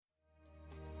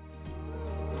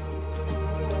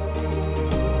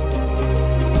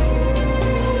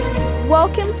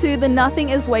Welcome to the Nothing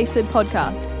is Wasted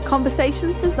podcast,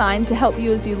 conversations designed to help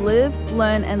you as you live,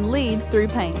 learn, and lead through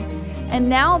pain. And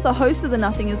now, the host of the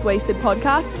Nothing is Wasted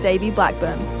podcast, Davey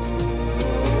Blackburn.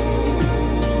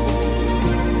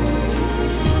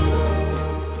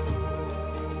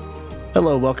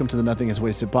 Hello, welcome to the Nothing is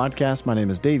Wasted podcast. My name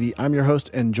is Davey. I'm your host,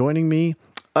 and joining me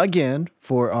again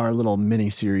for our little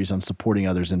mini-series on supporting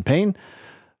others in pain,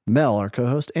 Mel, our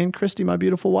co-host, and Christy, my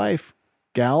beautiful wife.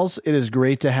 Gals, it is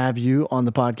great to have you on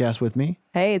the podcast with me.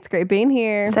 Hey, it's great being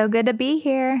here. So good to be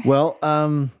here. Well,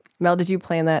 Mel, did you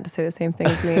plan that to say the same thing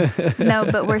as me? No,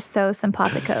 but we're so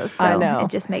simpatico, so I know.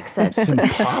 It just makes sense.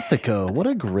 simpatico, what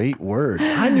a great word.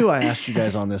 I knew I asked you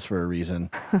guys on this for a reason.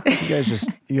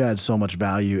 You had so much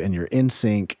value and you're in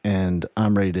sync, and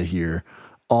I'm ready to hear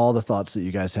all the thoughts that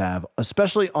you guys have,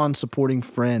 especially on supporting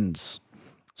friends.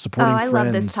 I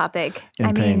love this topic.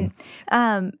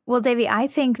 Well, Davey, I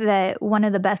think that one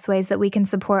of the best ways that we can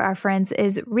support our friends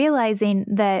is realizing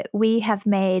that we have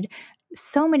made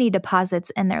so many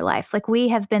deposits in their life. Like, we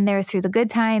have been there through the good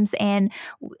times, and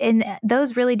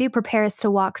those really do prepare us to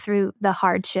walk through the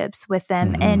hardships with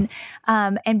them.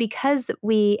 Mm-hmm. And because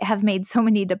we have made so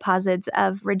many deposits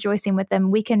of rejoicing with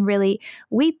them, we can really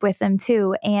weep with them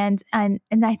too. And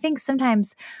I think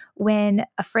sometimes when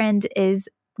a friend is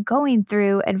going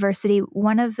through adversity,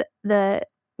 one of the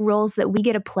roles that we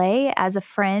get to play as a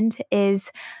friend is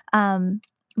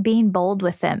being bold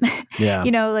with them. Yeah.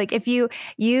 Like if you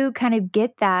kind of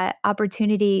get that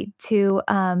opportunity to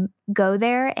go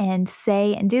there and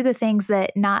say and do the things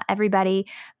that not everybody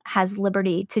has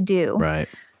liberty to do. Right.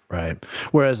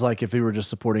 Whereas, like, if you were just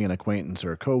supporting an acquaintance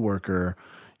or a coworker,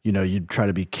 you'd try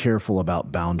to be careful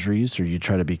about boundaries, or you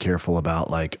try to be careful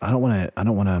about, like, I don't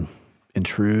want to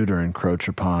intrude or encroach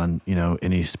upon,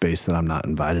 any space that I'm not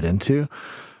invited into.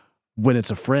 When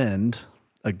it's a friend,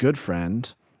 a good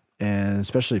friend, and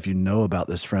especially if you know about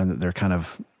this friend that they're kind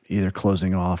of either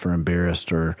closing off or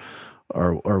embarrassed or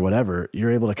whatever,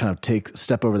 you're able to kind of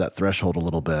step over that threshold a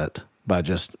little bit by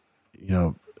just,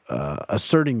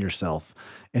 asserting yourself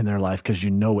in their life, because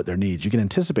you know what their needs. You can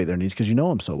anticipate their needs because you know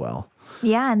them so well.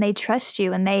 Yeah, and they trust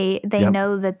you, and they Yep.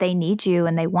 know that they need you,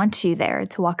 and they want you there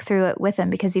to walk through it with them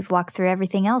because you've walked through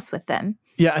everything else with them.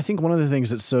 Yeah, I think one of the things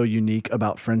that's so unique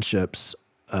about friendships,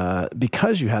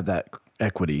 because you have that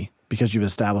equity, because you've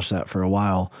established that for a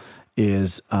while,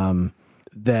 is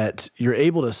that you're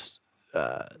able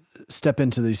to step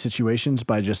into these situations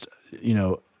by just,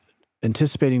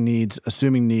 anticipating needs,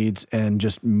 assuming needs, and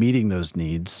just meeting those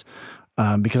needs.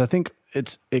 Because I think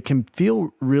it can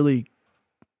feel really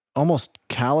almost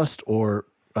calloused or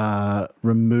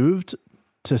removed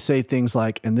to say things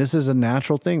like, and this is a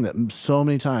natural thing that so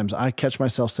many times I catch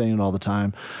myself saying it all the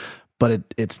time, but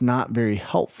it's not very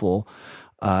helpful.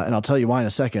 And I'll tell you why in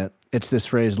a second. It's this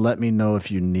phrase, let me know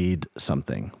if you need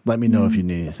something. Let me know if you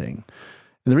need anything.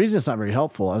 And the reason it's not very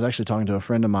helpful, I was actually talking to a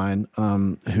friend of mine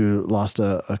who lost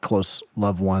a close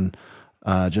loved one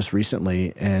just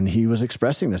recently, and he was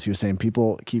expressing this. He was saying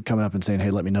people keep coming up and saying,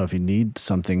 hey, let me know if you need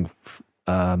something.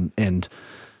 And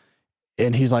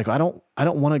he's like, I don't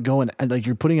want to go and, like,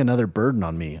 you're putting another burden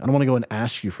on me. I don't want to go and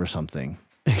ask you for something.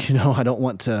 I don't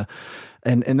want to.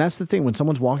 And that's the thing. When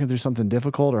someone's walking through something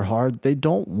difficult or hard, they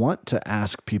don't want to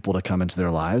ask people to come into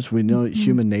their lives. We know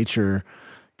human nature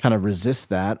kind of resists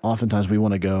that. Oftentimes we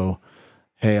want to go,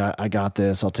 hey, I got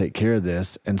this. I'll take care of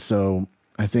this. And so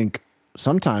I think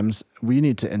sometimes we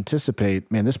need to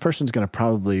anticipate, man, this person's going to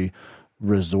probably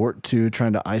resort to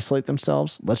trying to isolate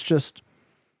themselves. Let's just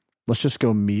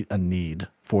go meet a need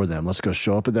for them. Let's go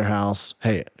show up at their house.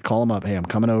 Hey, call them up. Hey, I'm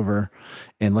coming over,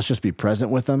 and let's just be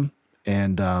present with them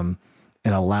and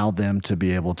allow them to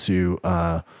be able to,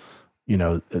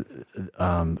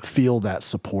 feel that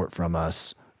support from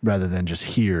us rather than just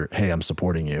hear, hey, I'm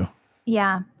supporting you.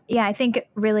 Yeah. Yeah, I think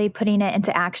really putting it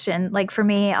into action. Like for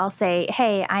me, I'll say,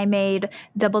 hey, I made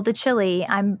double the chili.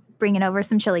 I'm bringing over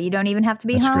some chili. You don't even have to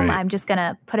be That's home. great. I'm just going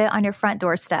to put it on your front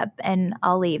doorstep, and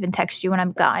I'll leave and text you when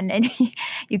I'm gone, and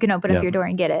you can open up your door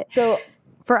and get it. So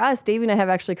for us, Davey and I have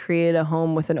actually created a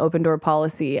home with an open door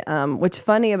policy. What's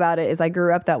funny about it is I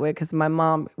grew up that way because my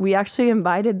mom, we actually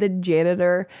invited the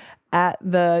janitor at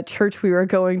the church we were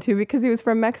going to because he was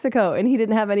from Mexico and he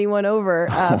didn't have anyone over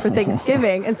for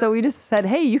Thanksgiving. And so we just said,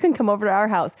 hey, you can come over to our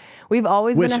house. We've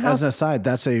always been a house. As an aside,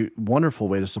 that's a wonderful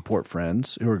way to support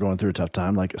friends who are going through a tough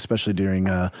time. Like, especially during,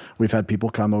 we've had people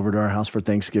come over to our house for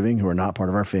Thanksgiving who are not part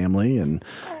of our family, and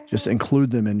just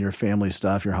include them in your family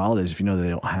stuff, your holidays, if you know that they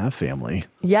don't have family.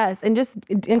 Yes. And just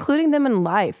including them in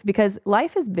life, because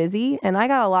life is busy and I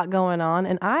got a lot going on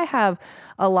and I have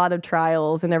a lot of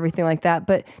trials and everything like that.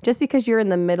 But just because you're in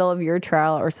the middle of your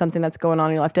trial or something that's going on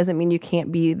in your life doesn't mean you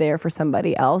can't be there for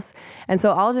somebody else. And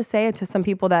so I'll just say it to some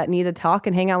people that need to talk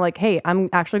and hang out, like, hey, I'm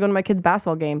actually going to my kid's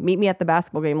basketball game. Meet me at the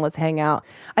basketball game. Let's hang out.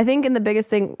 I think the biggest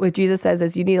thing with Jesus says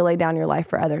is you need to lay down your life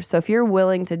for others. So if you're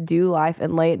willing to do life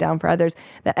and lay it down for others,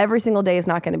 that every single day is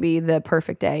not going to be the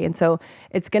perfect day. And so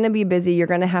it's going to be busy. You're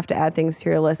going to have to add things to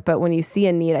your list. But when you see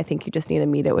a need, I think you just need to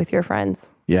meet it with your friends.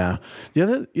 Yeah. The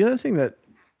other thing that,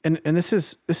 and this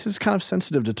is kind of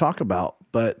sensitive to talk about,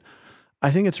 but I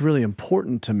think it's really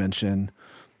important to mention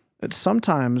that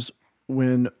sometimes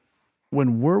when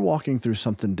we're walking through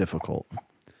something difficult,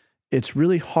 it's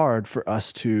really hard for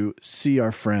us to see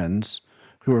our friends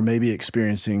who are maybe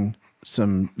experiencing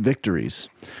some victories,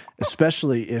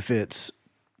 especially if it's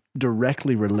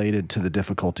directly related to the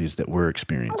difficulties that we're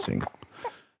experiencing.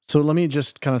 So let me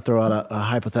just kind of throw out a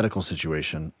hypothetical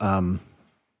situation.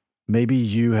 Maybe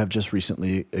you have just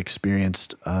recently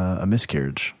experienced a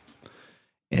miscarriage,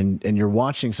 and you're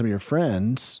watching some of your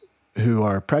friends who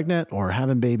are pregnant or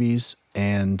having babies,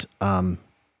 and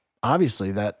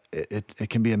obviously that it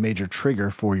can be a major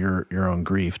trigger for your own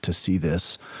grief to see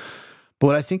this. But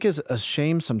what I think is a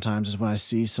shame sometimes is when I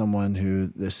see someone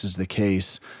who this is the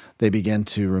case, they begin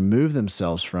to remove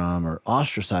themselves from or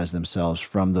ostracize themselves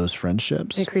from those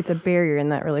friendships. It creates a barrier in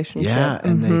that relationship. Yeah,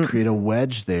 and they create a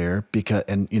wedge there because,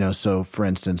 and so for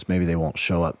instance, maybe they won't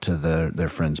show up to their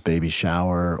friend's baby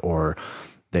shower, or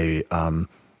they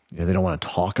they don't want to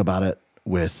talk about it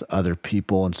with other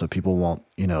people, and so people won't.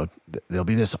 There'll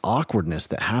be this awkwardness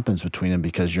that happens between them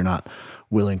because you're not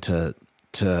willing to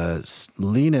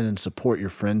lean in and support your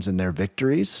friends in their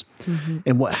victories. Mm-hmm.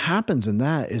 And what happens in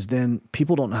that is then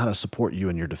people don't know how to support you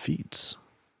in your defeats.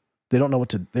 They don't know what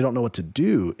to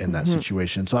do in that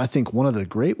situation. So I think one of the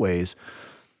great ways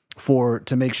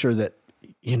to make sure that,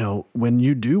 when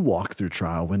you do walk through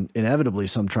trial, when inevitably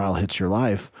some trial hits your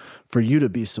life, for you to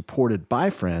be supported by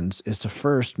friends is to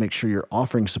first make sure you're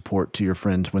offering support to your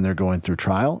friends when they're going through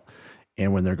trial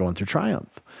and when they're going through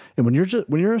triumph. And when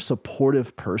you're a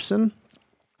supportive person,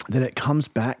 then it comes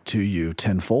back to you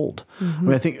tenfold. Mm-hmm. I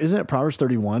mean, I think, isn't it Proverbs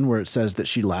 31 where it says that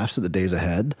she laughs at the days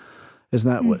ahead? Isn't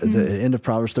that what, the end of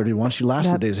Proverbs 31? She laughs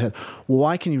at the days ahead. Well,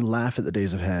 why can you laugh at the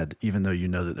days ahead, even though you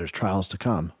know that there's trials to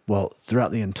come? Well,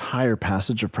 throughout the entire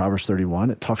passage of Proverbs 31,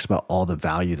 it talks about all the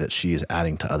value that she is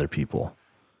adding to other people.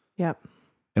 Yep.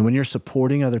 And when you're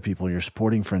supporting other people, you're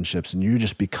supporting friendships, and you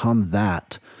just become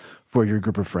that for your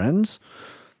group of friends,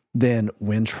 then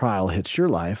when trial hits your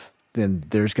life, then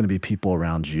there's going to be people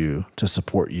around you to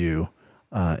support you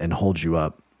and hold you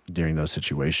up during those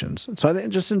situations. So I think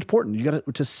it's just important. You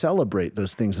got to celebrate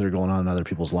those things that are going on in other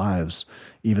people's lives,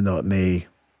 even though it may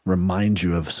remind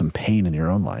you of some pain in your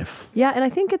own life. Yeah, and I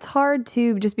think it's hard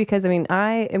to, just because,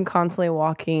 I am constantly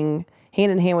walking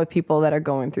hand in hand with people that are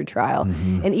going through trial.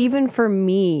 Mm-hmm. And even for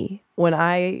me, when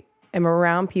I am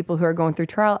around people who are going through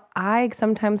trial, I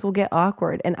sometimes will get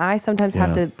awkward, and I sometimes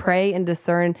have to pray and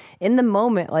discern in the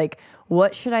moment, like,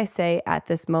 what should I say at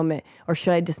this moment? Or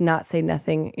should I just not say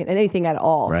anything at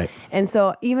all? Right. And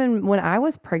so even when I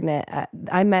was pregnant,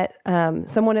 I met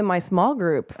someone in my small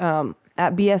group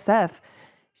at BSF.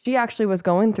 She actually was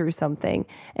going through something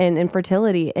and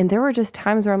infertility. And there were just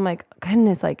times where I'm like,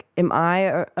 goodness, like, am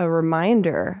I a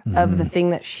reminder of the thing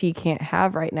that she can't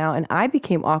have right now? And I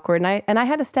became awkward, and I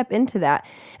had to step into that.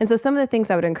 And so some of the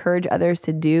things I would encourage others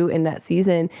to do in that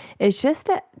season is just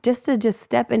to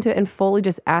step into it and fully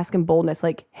just ask in boldness,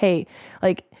 like, hey,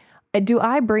 like, do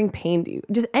I bring pain to you?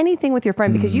 Just anything with your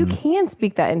friend, because you can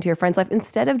speak that into your friend's life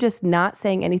instead of just not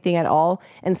saying anything at all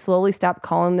and slowly stop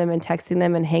calling them and texting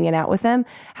them and hanging out with them.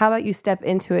 How about you step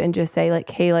into it and just say, like,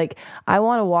 hey, like, I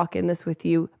want to walk in this with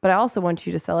you, but I also want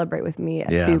you to celebrate with me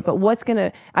too. But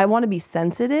I want to be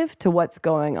sensitive to what's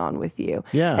going on with you.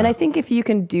 Yeah. And I think if you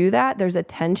can do that, there's a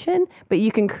tension, but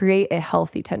you can create a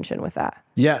healthy tension with that.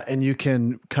 Yeah, and you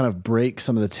can kind of break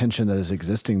some of the tension that is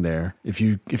existing there if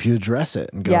you address it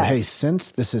and go, hey,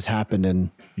 since this has happened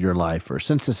in your life, or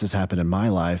since this has happened in my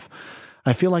life,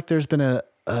 I feel like there's been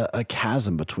a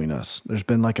chasm between us. There's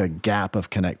been like a gap of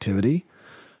connectivity.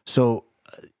 So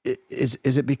is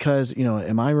it because,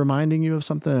 am I reminding you of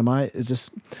something?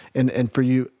 And for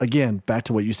you, again, back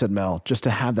to what you said, Mel, just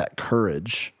to have that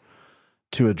courage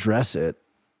to address it.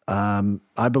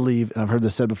 I believe, and I've heard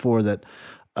this said before, that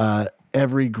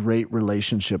every great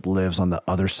relationship lives on the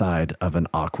other side of an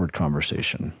awkward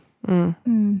conversation.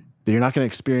 You're not going to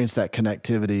experience that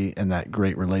connectivity and that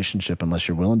great relationship unless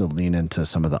you're willing to lean into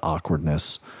some of the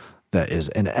awkwardness that is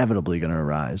inevitably going to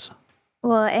arise.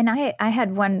 Well, and I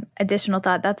had one additional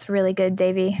thought. That's really good,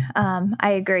 Davey.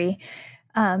 I agree.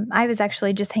 I was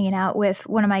actually just hanging out with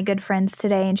one of my good friends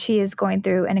today, and she is going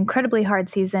through an incredibly hard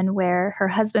season where her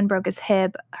husband broke his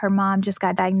hip. Her mom just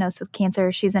got diagnosed with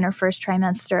cancer. She's in her first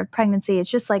trimester of pregnancy. It's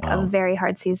just like a very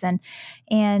hard season.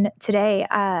 And today,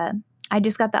 I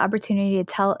just got the opportunity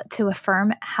to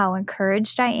affirm how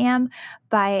encouraged I am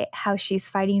by how she's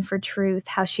fighting for truth,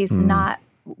 how she's not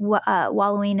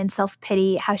wallowing in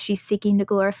self-pity, how she's seeking to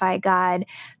glorify God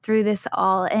through this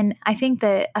all. And I think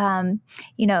that,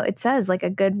 it says like a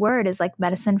good word is like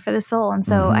medicine for the soul. And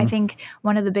so I think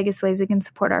one of the biggest ways we can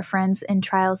support our friends in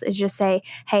trials is just say,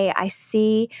 hey, I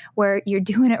see where you're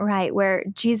doing it right, where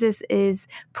Jesus is,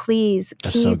 please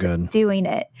keep doing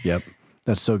it. Yep.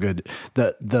 That's so good.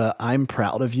 The I'm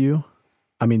proud of you.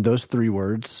 I mean, those 3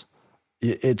 words,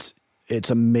 it's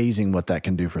amazing what that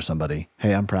can do for somebody.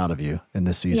 Hey, I'm proud of you in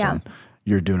this season. Yeah.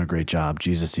 You're doing a great job.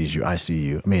 Jesus sees you. I see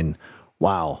you. I mean,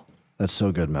 wow. That's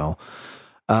so good, Mel.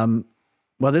 Well,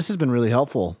 this has been really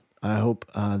helpful. I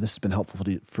hope this has been helpful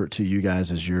to you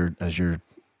guys as you're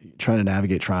trying to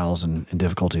navigate trials and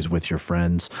difficulties with your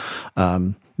friends.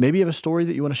 Maybe you have a story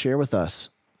that you want to share with us.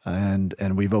 And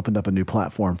we've opened up a new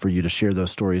platform for you to share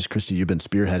those stories. Christy, you've been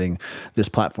spearheading this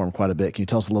platform quite a bit. Can you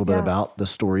tell us a little bit about the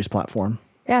Stories platform?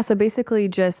 Yeah, so basically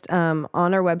just on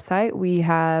our website, we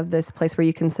have this place where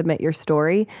you can submit your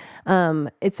story.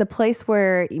 It's a place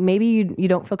where maybe you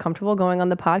don't feel comfortable going on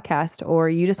the podcast, or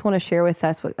you just want to share with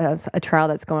us a trial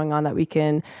that's going on that we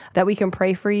can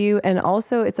pray for you. And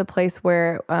also it's a place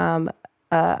where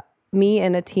me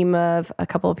and a team of a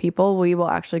couple of people, we will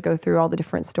actually go through all the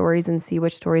different stories and see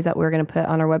which stories that we're going to put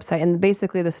on our website. And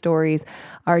basically the stories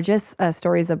are just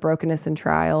stories of brokenness and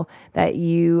trial that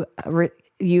you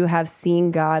have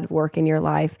seen God work in your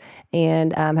life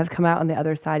and have come out on the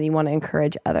other side, and you want to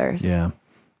encourage others. Yeah.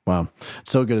 Wow.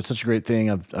 So good. It's such a great thing.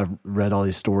 I've read all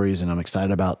these stories, and I'm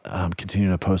excited about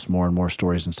continuing to post more and more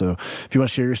stories. And so if you want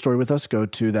to share your story with us, go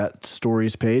to that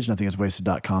stories page,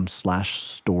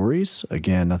 nothingiswasted.com/stories.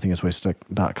 Again,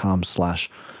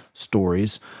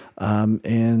 nothingiswasted.com/stories.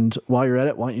 And while you're at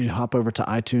it, why don't you hop over to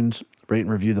iTunes, rate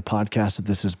and review the podcast if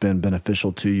this has been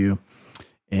beneficial to you.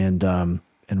 And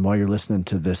while you're listening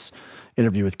to this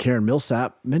interview with Karen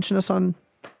Millsap, mention us on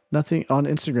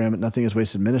Instagram at Nothing Is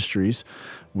Wasted Ministries.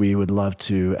 We would love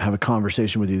to have a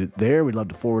conversation with you there. We'd love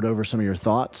to forward over some of your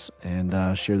thoughts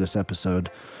and share this episode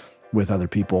with other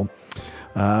people.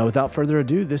 Without further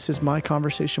ado, this is my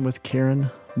conversation with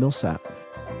Karen Millsap.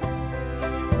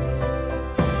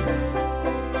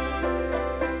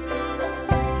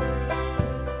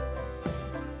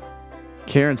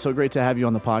 Karen, so great to have you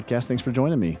on the podcast. Thanks for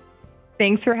joining me.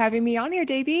 Thanks for having me on here,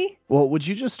 Davey. Well, would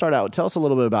you just start out? Tell us a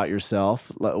little bit about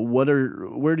yourself.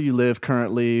 Where do you live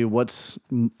currently? What's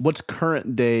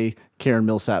current day Karen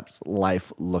Millsap's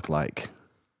life look like?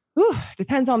 Ooh,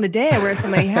 depends on the day. I wear so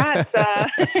many hats.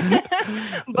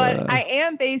 But I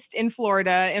am based in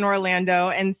Florida, in Orlando.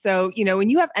 And so, when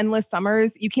you have endless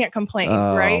summers, you can't complain,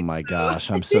 right? Oh my gosh,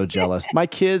 I'm so jealous. My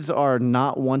kids are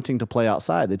not wanting to play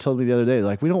outside. They told me the other day,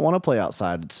 like, we don't want to play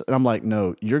outside. And I'm like,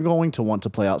 no, you're going to want to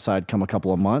play outside come a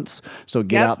couple of months. So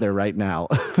get out there right now.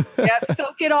 Yep,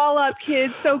 soak it all up,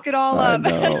 kids. Soak it all up.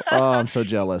 I know. Oh, I'm so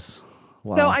jealous.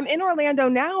 Wow. So I'm in Orlando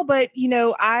now, but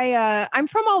I'm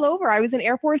from all over. I was an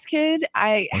Air Force kid.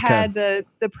 I had the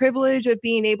privilege of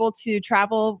being able to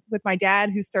travel with my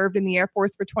dad, who served in the Air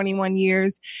Force for 21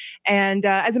 years. And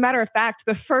as a matter of fact,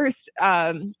 the first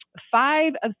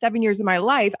 5 of 7 years of my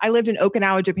life, I lived in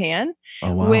Okinawa, Japan,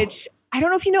 which I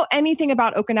don't know if you know anything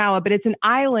about Okinawa, but it's an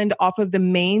island off of the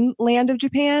mainland of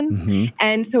Japan. Mm-hmm.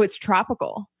 And so it's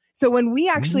tropical. So when we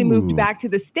actually moved back to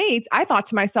the States, I thought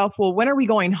to myself, well, when are we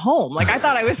going home? Like, I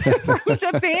thought I was from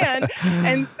Japan.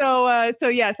 And so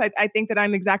yes, I think that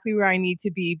I'm exactly where I need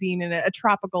to be, being in a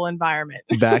tropical environment.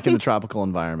 Back in the tropical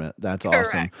environment. That's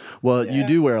awesome. Correct. Well, you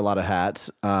do wear a lot of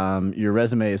hats. Your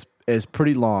resume is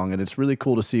pretty long, and it's really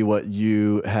cool to see what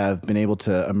you have been able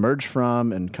to emerge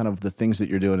from and kind of the things that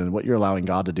you're doing and what you're allowing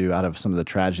God to do out of some of the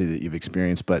tragedy that you've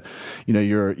experienced. But,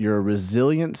 you're a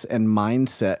resilience and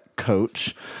mindset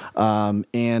coach, and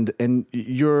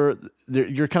you're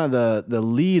kind of the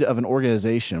lead of an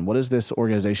organization. What is this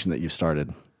organization that you've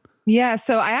started? Yeah,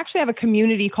 so I actually have a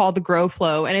community called the Grow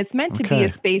Flow, and it's meant to be a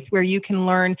space where you can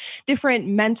learn different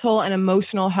mental and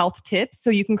emotional health tips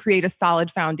so you can create a solid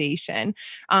foundation.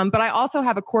 But I also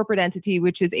have a corporate entity,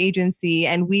 which is agency,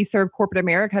 and we serve corporate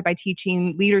America by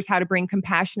teaching leaders how to bring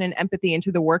compassion and empathy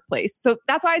into the workplace. So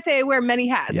that's why I say I wear many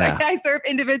hats. Yeah. I serve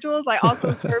individuals. I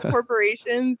also serve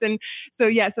corporations. And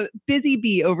so, so busy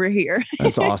bee over here.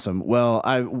 That's awesome. Well,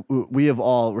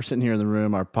 we're sitting here in the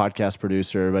room, our podcast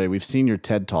producer, everybody, we've seen your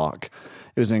TED Talk.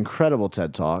 It was an incredible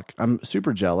TED Talk. I'm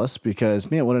super jealous because,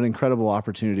 man, what an incredible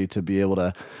opportunity to be able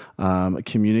to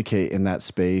communicate in that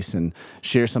space and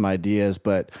share some ideas.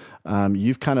 But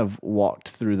you've kind of walked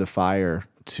through the fire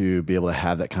to be able to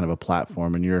have that kind of a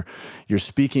platform, and you're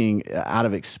speaking out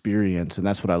of experience, and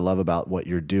that's what I love about what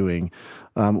you're doing.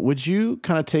 Would you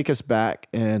kind of take us back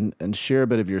and share a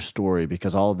bit of your story,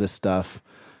 because all of this stuff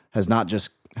has not just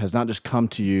come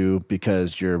to you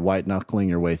because you're white knuckling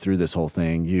your way through this whole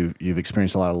thing. You've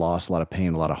experienced a lot of loss, a lot of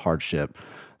pain, a lot of hardship.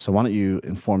 So why don't you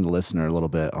inform the listener a little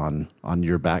bit on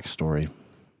your backstory?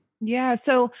 Yeah.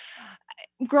 So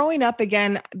growing up,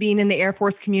 again, being in the Air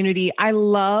Force community, I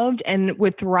loved and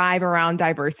would thrive around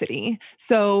diversity.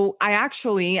 So I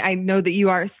know that you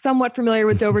are somewhat familiar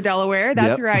with Dover, Delaware.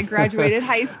 That's where I graduated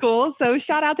high school. So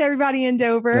shout out to everybody in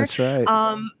Dover. That's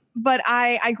right. But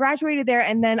I graduated there,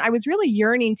 and then I was really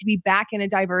yearning to be back in a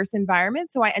diverse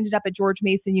environment. So I ended up at George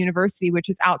Mason University, which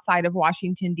is outside of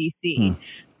Washington, D.C.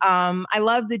 I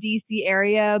love the DC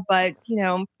area, but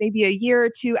maybe a year or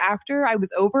two after, I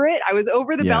was over it. I was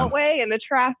over the Beltway and the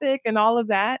traffic and all of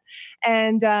that.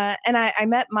 And I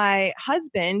met my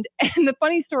husband. And the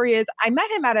funny story is, I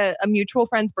met him at a mutual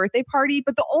friend's birthday party.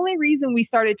 But the only reason we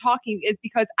started talking is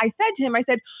because I said to him,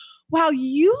 wow,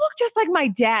 you look just like my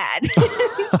dad.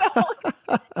 So,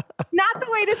 not the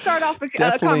way to start off a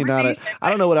Definitely conversation. I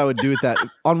don't know what I would do with that.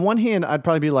 On one hand, I'd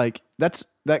probably be like, that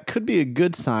could be a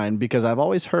good sign, because I've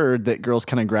always heard that girls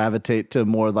kind of gravitate to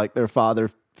more like their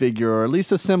father figure, or at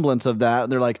least a semblance of that.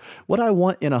 And they're like, what I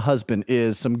want in a husband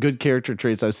is some good character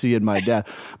traits I see in my dad.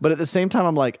 But at the same time,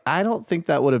 I'm like, I don't think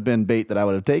that would have been bait that I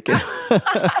would have taken.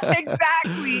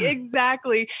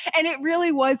 Exactly. And it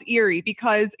really was eerie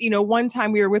because, one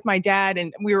time we were with my dad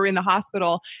and we were in the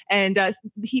hospital, and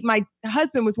my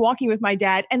husband was walking with my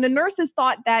dad, and the nurses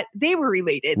thought that they were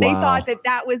related. Wow. They thought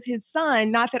that was his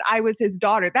son, not that I was his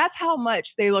daughter. That's how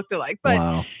much they looked alike.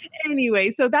 But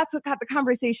anyway, so that's what got the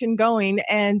conversation going.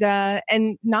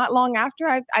 And not long after,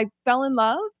 I fell in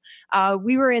love.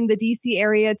 We were in the DC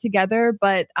area together,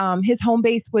 but his home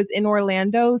base was in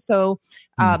Orlando. So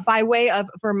by way of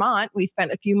Vermont, we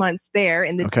spent a few months there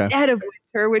in the dead of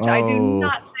winter, which I do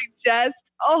not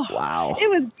suggest. Oh, wow. It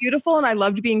was beautiful, and I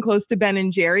loved being close to Ben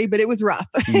and Jerry, but it was rough.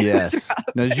 Yes.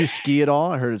 Now, did you ski at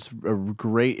all? I heard it's a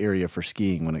great area for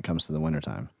skiing when it comes to the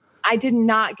wintertime. I did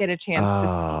not get a chance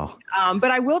to ski. But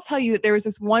I will tell you that there was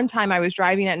this one time I was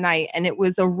driving at night, and it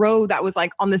was a road that was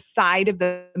like on the side of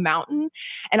the mountain.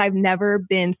 And I've never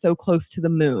been so close to the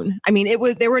moon. I mean,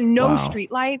 there were no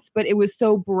street lights, but it was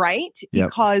so bright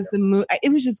because the moon,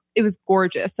 it was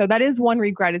gorgeous. So that is one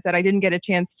regret, is that I didn't get a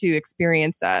chance to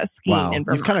experience skiing in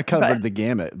Vermont. You've kind of covered the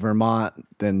gamut. Vermont,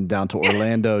 then down to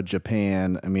Orlando,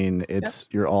 Japan. I mean,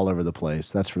 you're all over the place.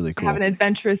 That's really cool. I have an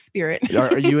adventurous spirit.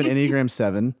 Are you an Enneagram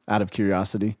 7 out of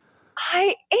curiosity?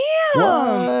 I am.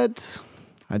 What?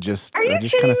 I just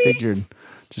kind of figured.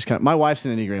 My wife's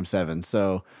an Enneagram 7,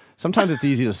 so sometimes it's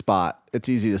easy to spot.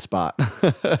 Yeah.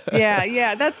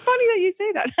 That's funny that you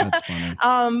say that. That's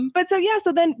funny.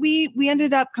 So then we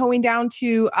ended up going down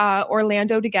to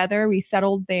Orlando together. We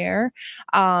settled there.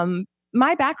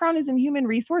 My background is in human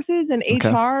resources and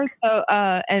HR, so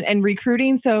and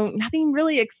recruiting. So nothing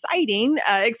really exciting,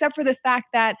 except for the fact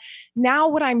that now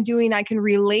what I'm doing, I can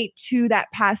relate to that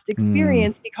past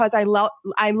experience because I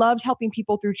loved helping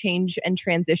people through change and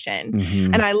transition,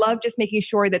 and I love just making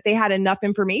sure that they had enough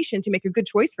information to make a good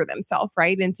choice for themselves,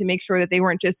 right? And to make sure that they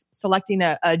weren't just selecting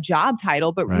a job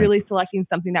title, but really selecting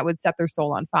something that would set their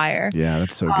soul on fire. Yeah,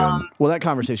 that's so good. Well, that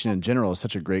conversation in general is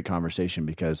such a great conversation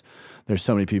because there's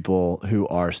so many people who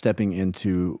are stepping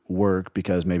into work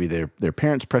because maybe their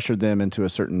parents pressured them into a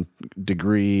certain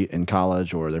degree in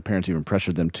college, or their parents even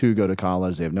pressured them to go to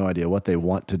college. They have no idea what they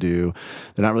want to do.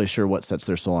 They're not really sure what sets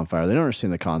their soul on fire. They don't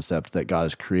understand the concept that God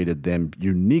has created them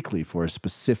uniquely for a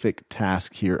specific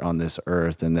task here on this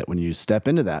earth, and that when you step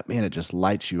into that, man, it just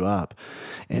lights you up,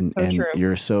 and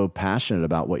you're so passionate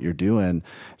about what you're doing.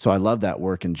 So I love that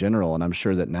work in general, and I'm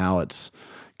sure that now it's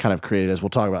kind of created, as we'll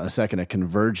talk about in a second, a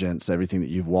convergence. Everything that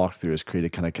you've walked through has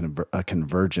created kind of a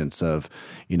convergence of,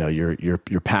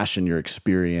 your passion, your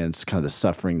experience, kind of the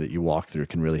suffering that you walk through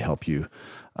can really help you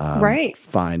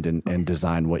find and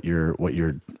design what your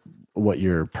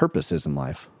purpose is in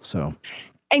life. So,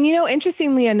 and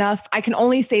interestingly enough, I can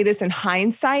only say this in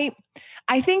hindsight.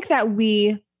 I think that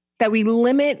we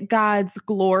limit God's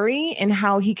glory and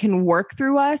how He can work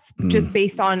through us just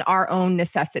based on our own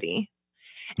necessity.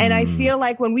 And I feel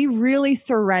like when we really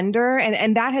surrender,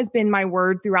 and that has been my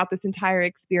word throughout this entire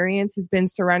experience, has been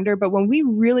surrender. But when we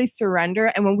really surrender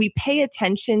and when we pay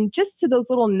attention just to those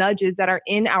little nudges that are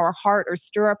in our heart or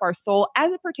stir up our soul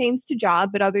as it pertains to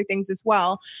job, but other things as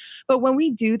well. But when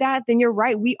we do that, then you're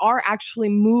right. We are actually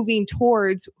moving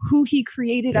towards who he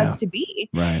created us to be.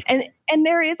 Right. And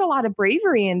there is a lot of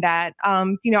bravery in that.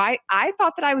 I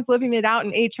thought that I was living it out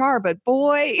in HR, but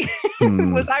boy,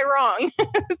 was I wrong.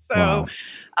 So,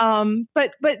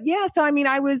 but yeah, so I mean,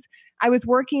 I was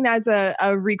working as a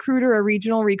recruiter, a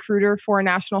regional recruiter for a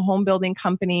national home building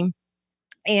company.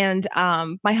 And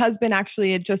my husband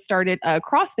actually had just started a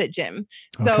CrossFit gym.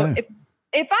 So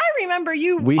if I remember,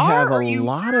 we have a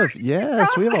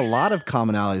lot of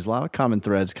commonalities, a lot of common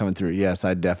threads coming through. Yes,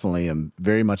 I definitely am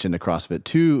very much into CrossFit,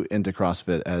 too into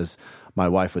CrossFit, as my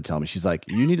wife would tell me. She's like,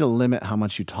 you need to limit how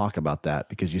much you talk about that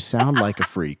because you sound like a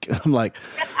freak. I'm like,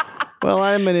 well,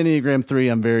 I'm an Enneagram 3.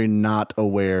 I'm very not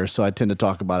aware, so I tend to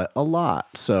talk about it a lot.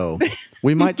 So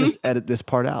we might just edit this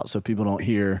part out so people don't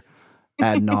hear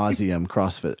ad nauseum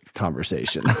CrossFit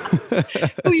conversation.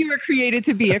 Who you were created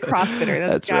to be, a CrossFitter.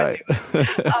 That's right.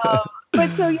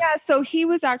 So he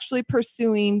was actually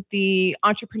pursuing the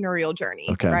entrepreneurial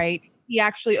journey, right? He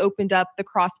actually opened up the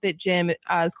CrossFit gym.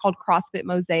 It's called CrossFit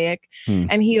Mosaic.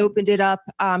 And he opened it up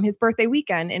his birthday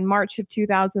weekend in March of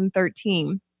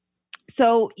 2013.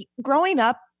 So growing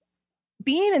up,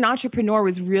 being an entrepreneur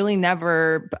was really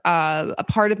never a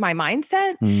part of my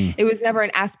mindset. It was never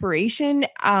an aspiration.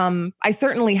 I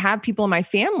certainly have people in my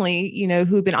family,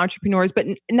 who've been entrepreneurs, but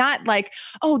not like,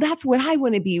 oh, that's what I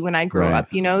want to be when I grow up,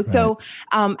 So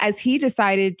as he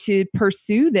decided to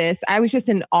pursue this, I was just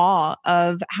in awe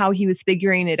of how he was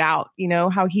figuring it out,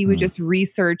 how he would just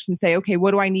research and say, okay, what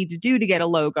do I need to do to get a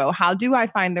logo? How do I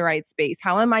find the right space?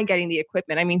 How am I getting the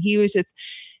equipment? I mean,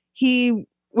 he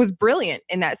was brilliant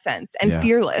in that sense and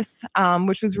fearless,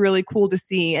 which was really cool to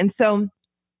see. And so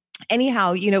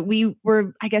anyhow, we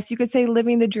were, I guess you could say,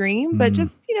 living the dream, but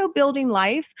just, building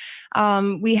life.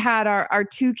 We had our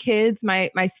two kids,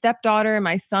 my stepdaughter and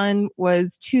my son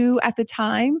was 2 at the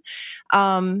time.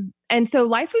 And so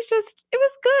life was it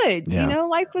was good.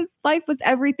 Life was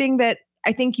everything that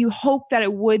I think you hope that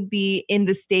it would be in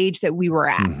the stage that we were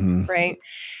at, right?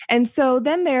 And so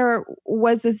then there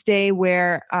was this day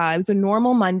where it was a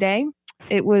normal Monday.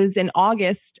 It was in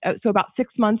August, so about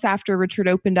 6 months after Richard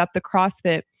opened up the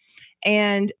CrossFit.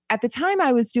 And at the time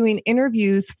I was doing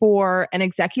interviews for an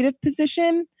executive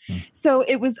position. So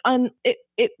it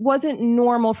wasn't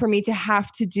normal for me to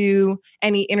have to do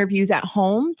any interviews at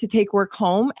home, to take work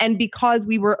home. And because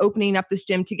we were opening up this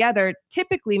gym together,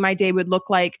 typically my day would look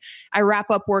like I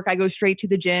wrap up work, I go straight to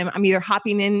the gym. I'm either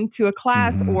hopping into a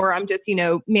class or I'm just,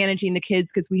 managing the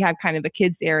kids because we have kind of a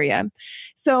kids area.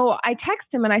 So I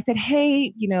text him and I said,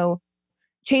 hey,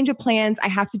 change of plans. I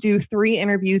have to do 3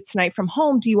 interviews tonight from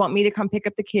home. Do you want me to come pick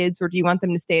up the kids or do you want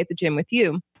them to stay at the gym with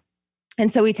you?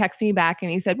 And so he texted me back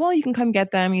and he said, well, you can come get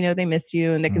them. They miss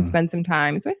you and they can spend some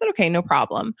time. So I said, okay, no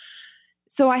problem.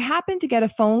 So I happened to get a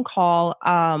phone call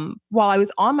while I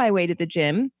was on my way to the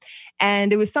gym.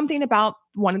 And it was something about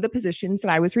one of the positions that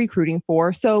I was recruiting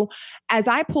for. So as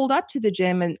I pulled up to the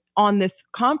gym and on this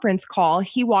conference call,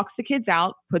 he walks the kids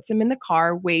out, puts them in the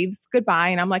car, waves goodbye.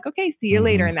 And I'm like, okay, see you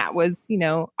later. And that was,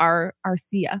 our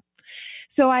see ya.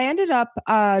 So I ended up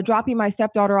dropping my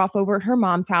stepdaughter off over at her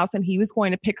mom's house, and he was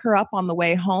going to pick her up on the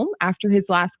way home after his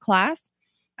last class.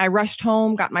 I rushed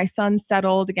home, got my son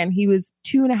settled. Again, he was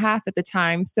 2.5 at the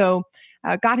time. So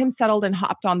got him settled and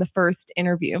hopped on the first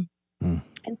interview.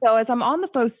 And so as I'm on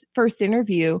the first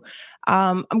interview,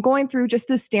 I'm going through just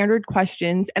the standard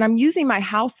questions and I'm using my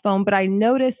house phone, but I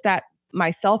noticed that my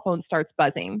cell phone starts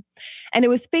buzzing and it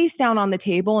was face down on the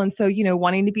table. And so,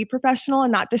 wanting to be professional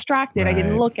and not distracted, I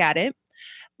didn't look at it.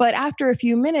 But after a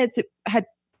few minutes, it had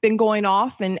been going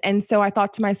off. And so I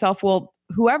thought to myself, well,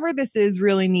 whoever this is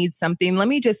really needs something. Let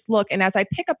me just look. And as I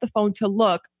pick up the phone to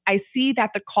look, I see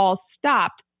that the call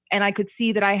stopped and I could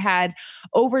see that I had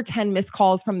over 10 missed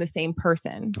calls from the same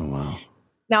person. Oh, wow.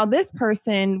 Now, this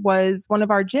person was one of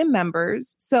our gym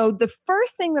members. So the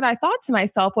first thing that I thought to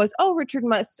myself was, oh, Richard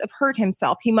must have hurt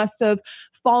himself. He must have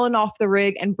fallen off the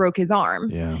rig and broke his arm.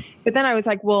 Yeah. But then I was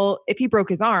like, well, if he broke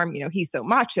his arm, he's so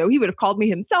macho, he would have called me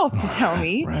himself to tell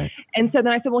me. Right. And so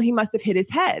then I said, well, he must have hit his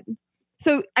head.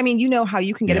 So, I mean, how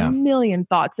you can get a million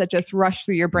thoughts that just rush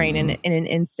through your brain in an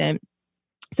instant.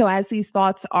 So as these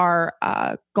thoughts are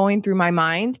going through my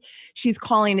mind, she's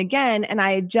calling again. And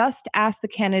I had just asked the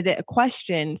candidate a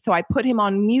question. So I put him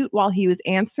on mute while he was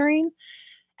answering.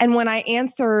 And when I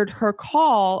answered her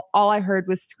call, all I heard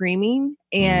was screaming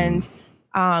and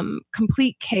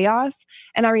complete chaos.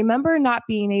 And I remember not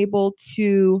being able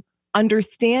to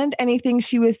understand anything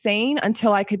she was saying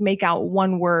until I could make out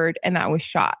one word, and that was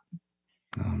shot.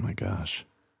 Oh my gosh.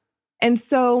 And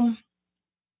so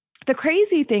the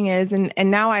crazy thing is,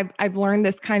 and now I've learned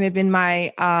this kind of in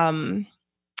my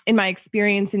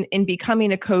experience in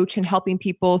becoming a coach and helping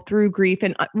people through grief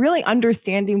and really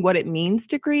understanding what it means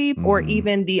to grieve, or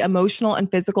even the emotional and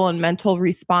physical and mental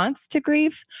response to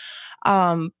grief.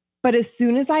 But as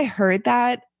soon as I heard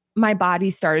that, my body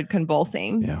started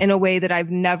convulsing in a way that I've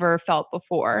never felt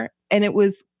before. And it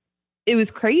was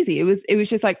crazy. It was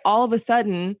just like all of a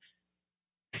sudden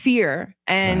fear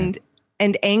and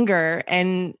anger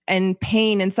and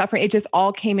pain and suffering. It just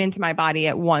all came into my body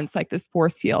at once, like this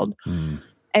force field.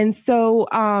 And so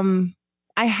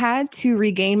I had to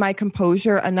regain my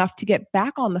composure enough to get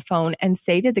back on the phone and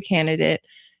say to the candidate,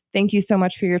 "Thank you so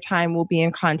much for your time. We'll be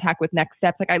in contact with next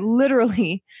steps." Like I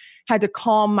literally had to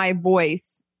calm my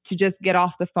voice to just get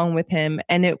off the phone with him.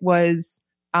 And it was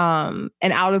an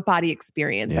out-of-body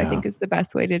experience, I think is the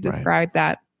best way to describe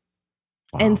that.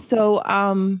 Wow. And so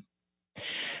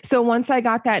once I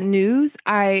got that news,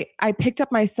 I picked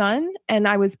up my son and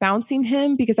I was bouncing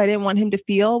him because I didn't want him to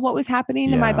feel what was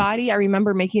happening in my body. I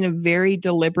remember making a very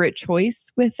deliberate choice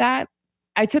with that.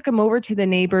 I took him over to the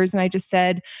neighbors and I just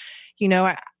said,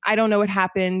 I don't know what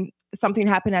happened. Something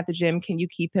happened at the gym. Can you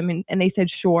keep him? And they said,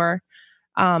 sure.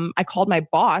 I called my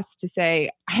boss to say,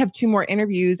 I have 2 more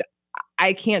interviews.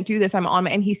 I can't do this.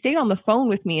 And he stayed on the phone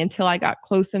with me until I got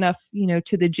close enough,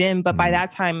 to the gym. But by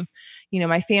that time,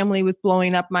 my family was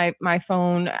blowing up my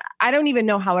phone. I don't even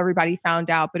know how everybody found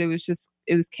out, but it was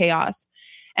chaos.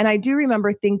 And I do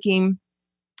remember thinking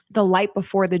the night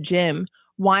before the gym,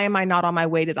 why am I not on my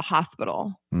way to the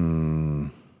hospital?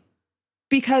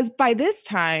 Because by this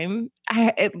time,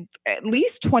 at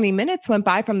least 20 minutes went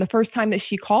by from the first time that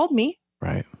she called me.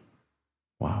 Right.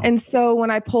 Wow. And so when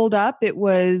I pulled up, it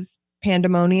was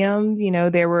pandemonium.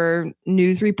 There were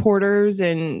news reporters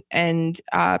and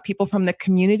people from the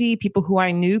community, people who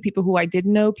I knew, people who I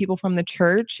didn't know, people from the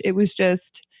church. It was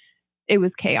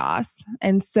chaos.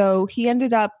 And so he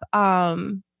ended up,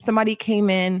 somebody came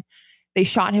in, they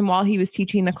shot him while he was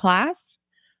teaching the class.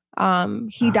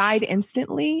 He died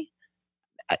instantly.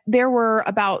 There were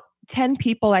about 10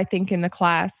 people, I think, in the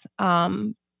class.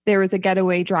 There was a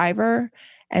getaway driver.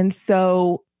 And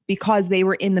so because they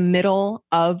were in the middle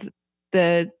of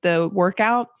the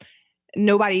workout,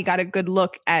 nobody got a good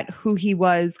look at who he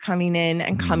was coming in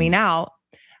and coming out.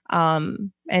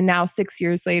 And now 6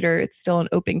 years later, it's still an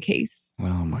open case. Oh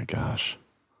my gosh.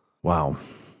 Wow.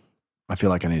 I feel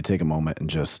like I need to take a moment and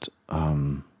just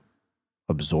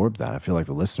absorb that. I feel like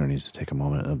the listener needs to take a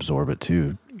moment and absorb it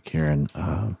too, Karen.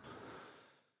 I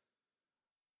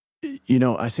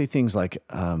say things like,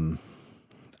 I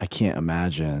can't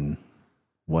imagine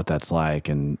what that's like.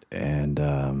 And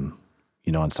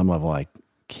on some level I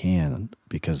can,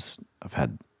 because I've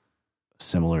had a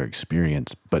similar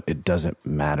experience, but it doesn't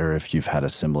matter if you've had a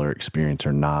similar experience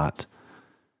or not.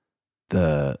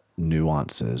 The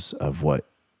nuances of what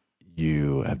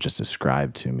you have just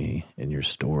described to me in your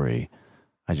story,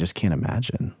 I just can't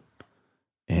imagine.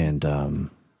 And,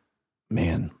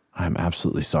 man, I'm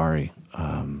absolutely sorry,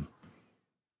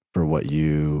 for what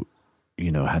you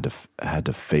had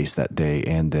to face that day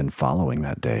and then following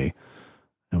that day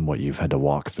and what you've had to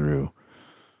walk through.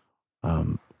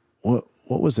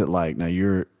 What was it like? Now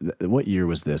what year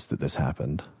was this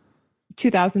happened?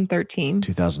 2013.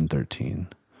 2013.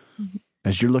 Mm-hmm.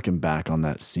 As you're looking back on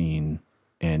that scene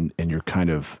and you're kind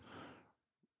of,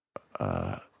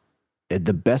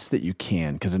 the best that you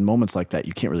can, because in moments like that,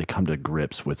 you can't really come to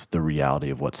grips with the reality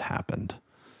of what's happened.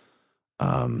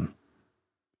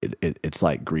 It's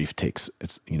like grief there's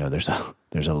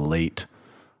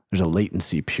a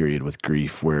latency period with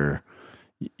grief where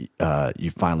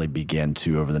you finally begin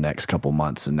to, over the next couple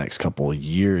months and next couple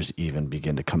years, even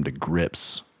begin to come to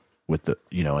grips with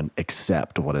and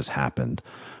accept what has happened.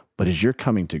 But as you're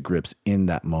coming to grips in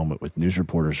that moment with news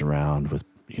reporters around, with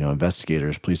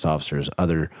investigators, police officers,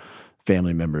 other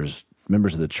family members,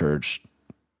 members of the church,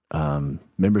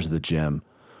 members of the gym,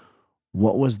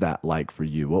 what was that like for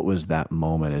you? What was that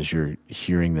moment as you're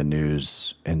hearing the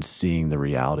news and seeing the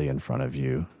reality in front of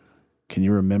you? Can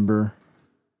you remember?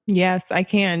 Yes, I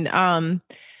can.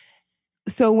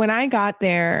 So when I got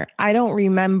there, I don't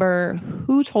remember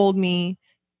who told me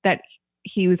that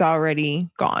he was already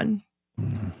gone.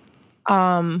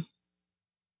 Mm-hmm.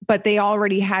 But they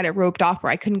already had it roped off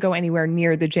where I couldn't go anywhere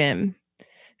near the gym.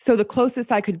 So the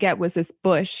closest I could get was this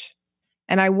bush.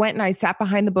 And I went and I sat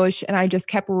behind the bush and I just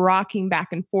kept rocking back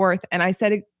and forth. And I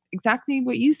said exactly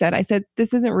what you said. I said,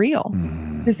 this isn't real.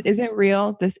 Mm-hmm. This isn't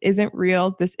real. This isn't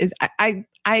real. This is,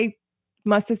 I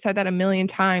must have said that a million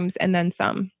times and then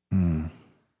some. And,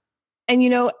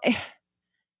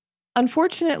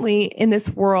 unfortunately in this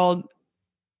world,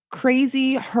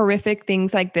 crazy, horrific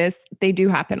things like this, they do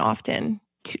happen often,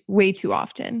 way too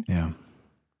often. Yeah.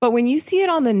 But when you see it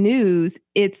on the news,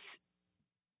 it's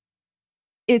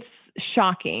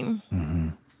shocking.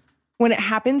 When it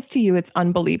happens to you, it's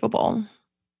unbelievable.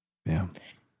 Yeah.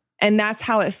 And that's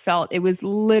how it felt. It was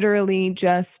literally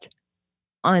just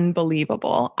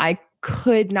unbelievable. I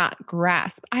could not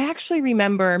grasp. I actually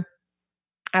remember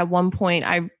at one point,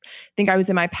 I think I was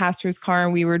in my pastor's car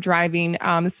and we were driving.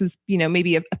 This was,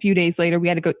 maybe a few days later, we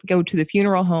had to go to the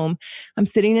funeral home. I'm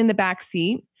sitting in the back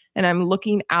seat and I'm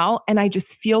looking out and I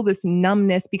just feel this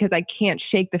numbness because I can't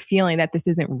shake the feeling that this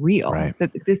isn't real,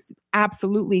 that this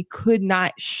absolutely could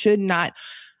not, should not.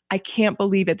 I can't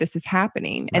believe that this is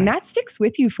happening. And that sticks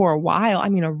with you for a while. I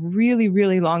mean, a really,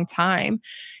 really long time.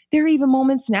 There are even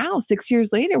moments now, 6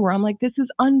 years later, where I'm like, this is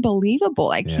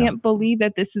unbelievable. I can't believe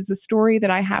that this is a story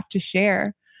that I have to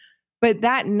share. But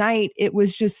that night, it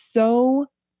was just so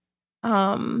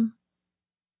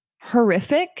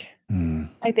horrific,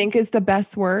 I think is the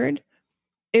best word.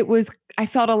 I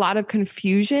felt a lot of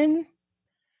confusion.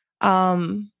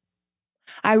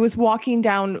 I was walking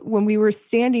down when we were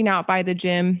standing out by the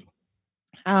gym,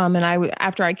 and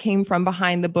after I came from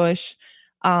behind the bush,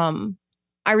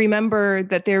 I remember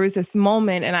that there was this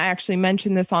moment, and I actually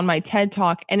mentioned this on my TED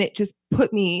Talk, and it just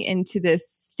put me into this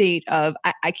state of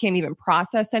I can't even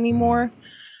process anymore.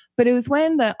 But it was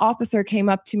when the officer came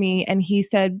up to me and he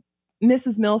said,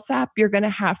 "Mrs. Millsap, you're going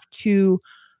to have to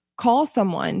call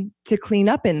someone to clean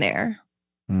up in there."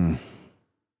 And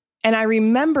I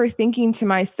remember thinking to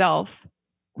myself,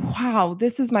 wow,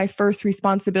 this is my first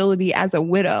responsibility as a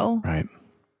widow. Right.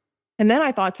 And then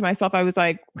I thought to myself, I was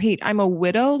like, wait, I'm a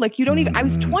widow? Like you don't even, I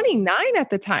was 29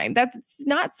 at the time. That's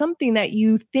not something that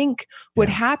you think would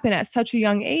happen at such a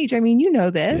young age. I mean, you know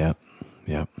this.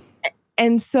 Yep.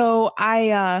 And so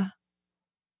I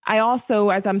also,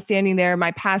 as I'm standing there,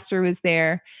 my pastor was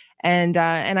there and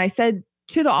I said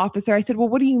to the officer, I said, well,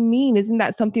 what do you mean? Isn't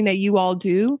that something that you all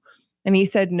do? And he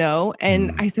said, no.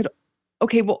 And I said,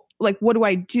 okay, well, like, what do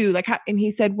I do? Like, and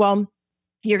he said, well,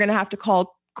 you're going to have to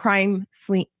call crime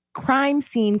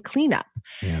scene cleanup.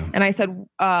 Yeah. And I said,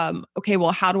 okay,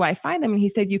 well, how do I find them? And he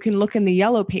said, you can look in the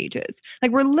yellow pages.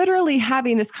 Like we're literally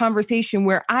having this conversation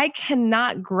where I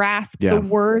cannot grasp the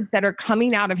words that are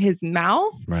coming out of his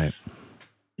mouth. Right.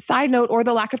 Side note, or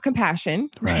the lack of compassion.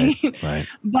 Right.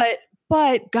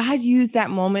 But God used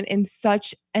that moment in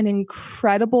such an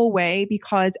incredible way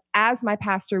because as my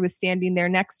pastor was standing there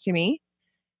next to me,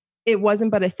 it wasn't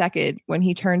but a second when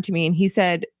he turned to me and he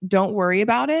said, don't worry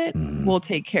about it. We'll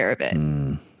take care of it.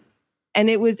 And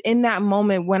it was in that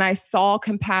moment when I saw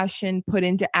compassion put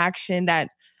into action that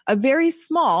a very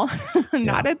small,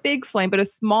 not a big flame, but a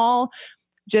small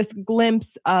just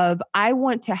glimpse of, I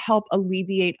want to help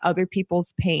alleviate other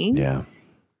people's pain. Yeah.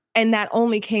 And that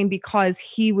only came because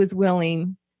he was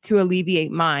willing to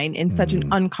alleviate mine in such an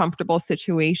uncomfortable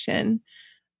situation.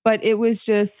 But it was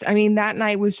just, I mean, that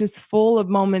night was just full of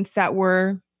moments that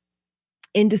were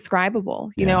indescribable.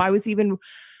 You know, I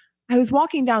was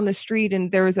walking down the street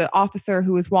and there was an officer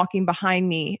who was walking behind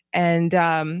me and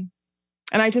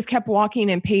I just kept walking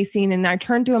and pacing and I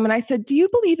turned to him and I said, do you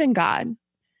believe in God?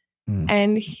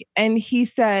 And he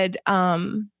said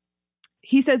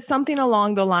something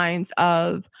along the lines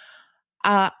of,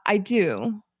 I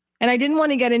do. And I didn't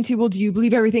want to get into, well, do you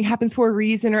believe everything happens for a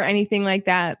reason or anything like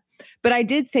that? But I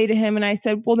did say to him and I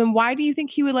said, well, then why do you think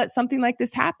he would let something like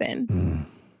this happen?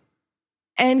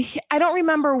 And I don't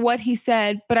remember what he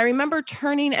said, but I remember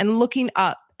turning and looking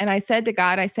up and I said to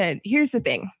God, I said, here's the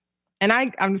thing. And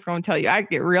I'm just going to tell you, I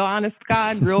get real honest with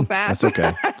God real fast. That's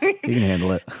okay. You can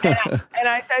handle it. and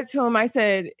I said to him, I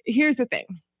said, here's the thing.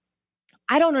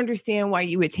 I don't understand why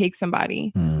you would take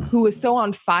somebody who was so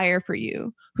on fire for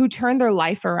you, who turned their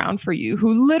life around for you,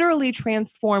 who literally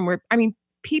transformed.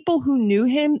 People who knew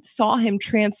him saw him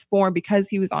transform because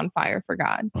he was on fire for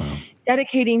God. Wow.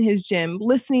 Dedicating his gym,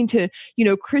 listening to,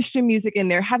 Christian music in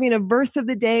there, having a verse of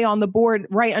the day on the board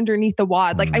right underneath the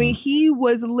wad. He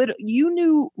was you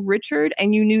knew Richard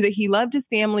and you knew that he loved his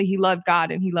family, he loved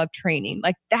God, and he loved training.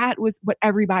 Like that was what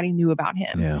everybody knew about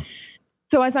him. Yeah.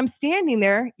 So as I'm standing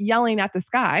there yelling at the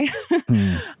sky,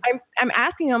 I'm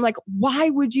asking him, like, why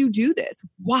would you do this?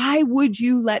 Why would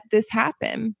you let this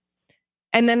happen?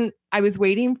 And then I was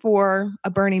waiting for a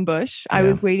burning bush. I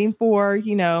was waiting for,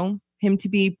 him to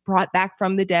be brought back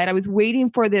from the dead. I was waiting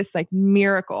for this like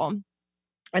miracle.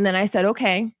 And then I said,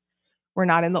 okay, We're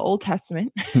not in the Old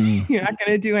Testament. You're not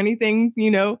going to do anything,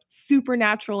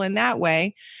 supernatural in that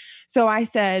way. So I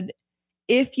said,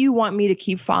 if you want me to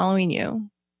keep following you,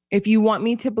 if you want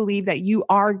me to believe that you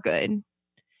are good,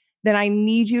 then I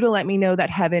need you to let me know that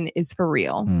heaven is for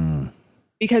real.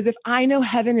 Because if I know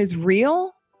heaven is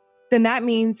real, then that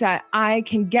means that I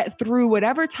can get through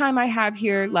whatever time I have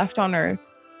here left on earth.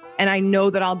 And I know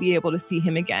that I'll be able to see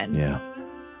him again. Yeah.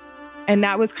 And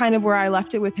that was kind of where I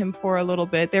left it with him for a little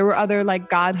bit. There were other like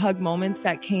God hug moments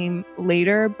that came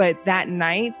later, but that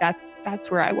night, that's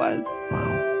where I was.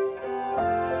 Wow.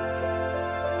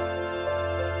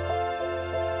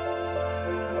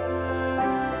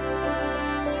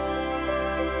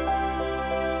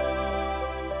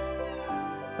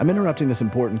 I'm interrupting this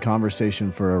important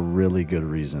conversation for a really good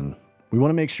reason. We want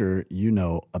to make sure you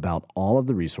know about all of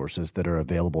the resources that are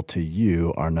available to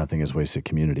you, our Nothing is Wasted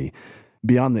community.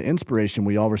 Beyond the inspiration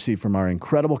we all receive from our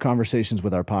incredible conversations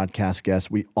with our podcast guests,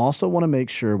 we also want to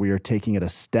make sure we are taking it a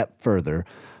step further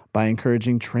by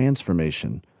encouraging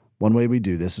transformation. One way we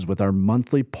do this is with our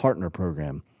monthly partner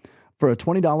program. For a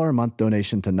 $20 a month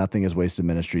donation to Nothing is Wasted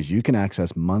Ministries, you can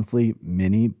access monthly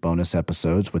mini bonus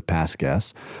episodes with past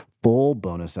guests, full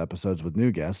bonus episodes with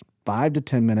new guests, 5 to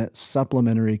 10 minute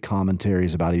supplementary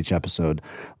commentaries about each episode,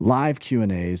 live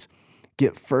Q&As,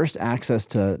 get first access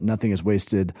to Nothing is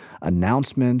Wasted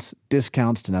announcements,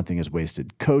 discounts to Nothing is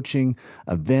Wasted coaching,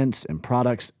 events and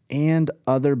products, and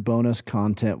other bonus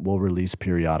content we'll release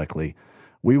periodically.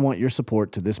 We want your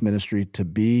support to this ministry to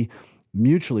be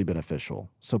mutually beneficial.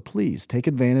 So please take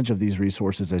advantage of these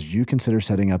resources as you consider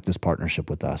setting up this partnership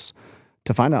with us.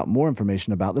 To find out more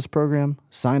information about this program,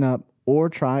 sign up, or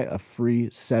try a free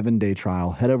 7-day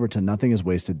trial, head over to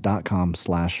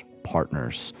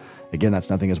nothingiswasted.com/partners. Again, that's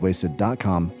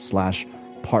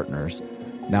nothingiswasted.com/partners.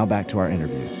 Now back to our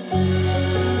interview.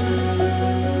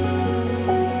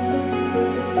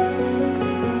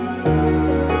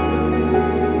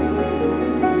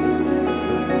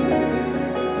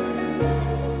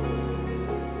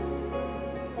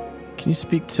 Can you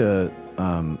speak to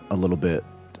a little bit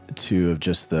too of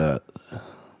just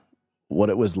what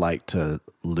it was like to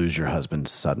lose your husband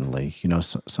suddenly?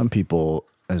 Some people,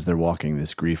 as they're walking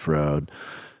this grief road,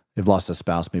 they've lost a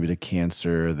spouse maybe to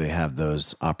cancer. They have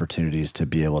those opportunities to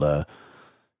be able to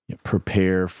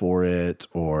prepare for it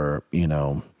or,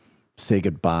 say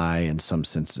goodbye in some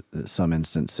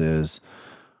instances.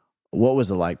 What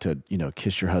was it like to,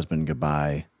 kiss your husband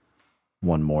goodbye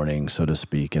one morning, so to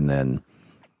speak, and then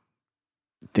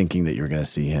thinking that you're going to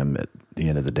see him at the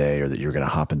end of the day or that you're going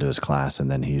to hop into his class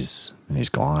and then he's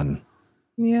gone?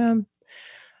 Yeah.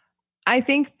 I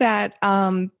think that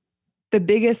the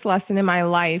biggest lesson in my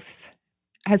life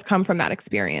has come from that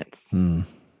experience. And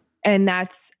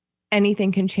that's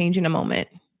anything can change in a moment.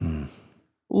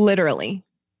 Literally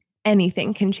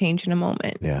anything can change in a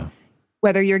moment. Yeah.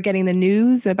 Whether you're getting the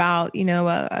news about,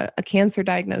 a cancer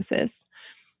diagnosis,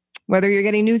 whether you're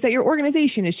getting news that your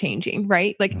organization is changing,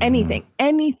 right? Like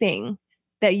anything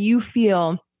that you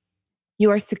feel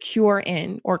you are secure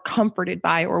in or comforted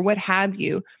by or what have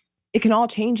you, it can all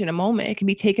change in a moment. It can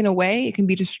be taken away. It can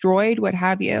be destroyed, what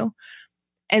have you.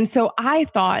 And so I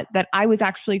thought that I was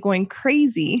actually going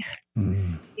crazy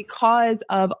because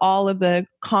of all of the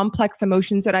complex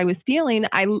emotions that I was feeling.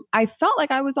 I felt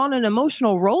like I was on an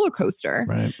emotional roller coaster.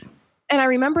 Right. And I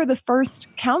remember the first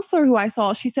counselor who I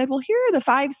saw, she said, well, here are the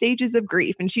 5 stages of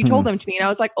grief. And she told them to me. And I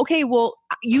was like, okay, well,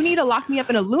 you need to lock me up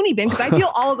in a loony bin because I feel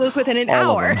all of those within an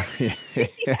hour. Yeah.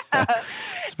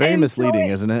 It's very misleading,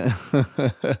 isn't it?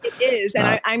 It is.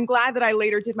 And I'm glad that I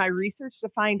later did my research to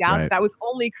find out that was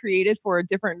only created for a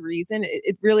different reason.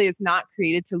 It really is not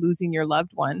created to losing your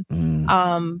loved one.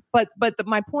 But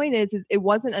my point is it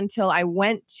wasn't until I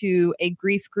went to a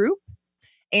grief group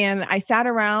and I sat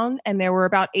around and there were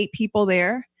about 8 people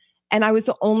there. And I was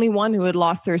the only one who had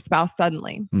lost their spouse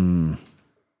suddenly.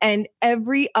 And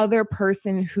every other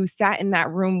person who sat in that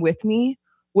room with me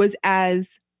was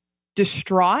as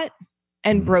distraught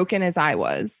and broken as I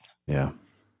was. Yeah.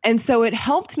 And so it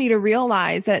helped me to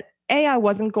realize that A, I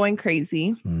wasn't going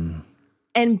crazy.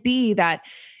 And B, that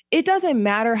it doesn't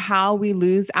matter how we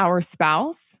lose our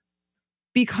spouse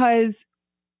because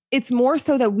it's more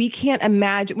so that we can't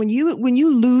imagine when you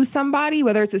lose somebody,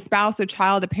 whether it's a spouse, a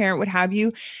child, a parent, what have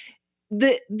you,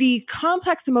 the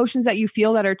complex emotions that you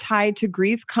feel that are tied to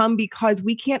grief come because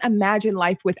we can't imagine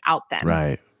life without them.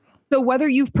 Right. So whether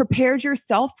you've prepared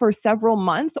yourself for several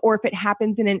months or if it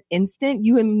happens in an instant,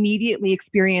 you immediately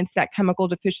experience that chemical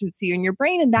deficiency in your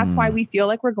brain. And that's why we feel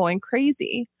like we're going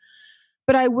crazy.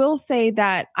 But I will say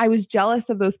that I was jealous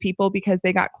of those people because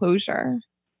they got closure.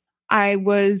 I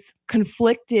was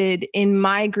conflicted in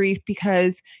my grief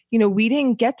because, we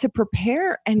didn't get to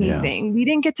prepare anything. Yeah. We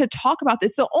didn't get to talk about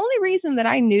this. The only reason that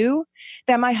I knew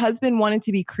that my husband wanted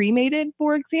to be cremated,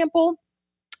 for example,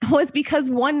 was because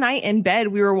one night in bed,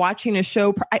 we were watching a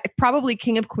show, probably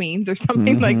King of Queens or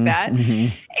something like that.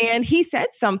 And he said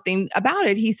something about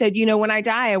it. He said, when I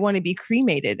die, I want to be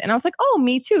cremated. And I was like, oh,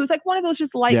 me too. It was like one of those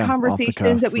just light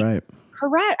conversations that we,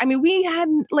 correct. I mean, we had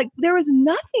there was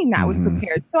nothing that was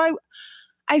prepared. So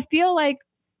I feel like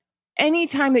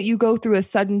anytime that you go through a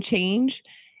sudden change,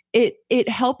 it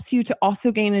helps you to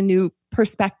also gain a new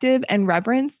perspective and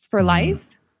reverence for life.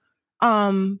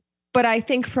 But I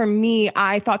think for me,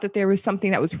 I thought that there was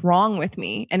something that was wrong with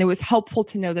me. And it was helpful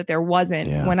to know that there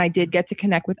wasn't when I did get to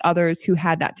connect with others who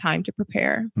had that time to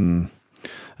prepare.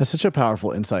 That's such a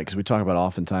powerful insight, because we talk about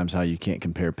oftentimes how you can't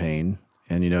compare pain.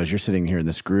 And, as you're sitting here in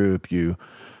this group, you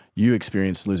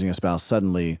experience losing a spouse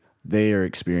suddenly. They are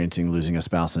experiencing losing a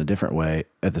spouse in a different way.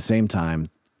 At the same time,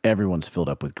 everyone's filled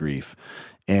up with grief.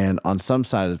 And on some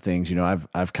side of things,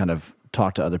 I've kind of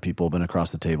talked to other people, been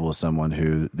across the table with someone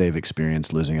who they've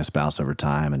experienced losing a spouse over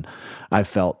time. And I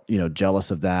felt,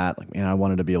 jealous of that. I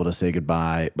wanted to be able to say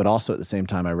goodbye, but also at the same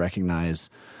time, I recognize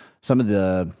some of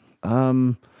the,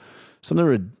 I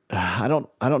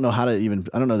don't know how to even,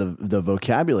 I don't know the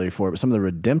vocabulary for it, but some of the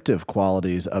redemptive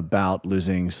qualities about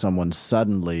losing someone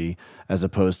suddenly, as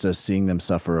opposed to seeing them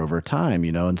suffer over time,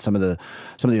 and some of the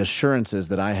assurances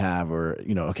that I have, or,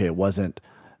 okay, it wasn't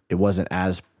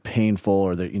as painful,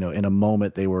 or that, in a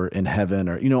moment they were in heaven,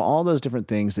 or, all those different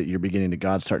things that you're beginning to,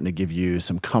 God's starting to give you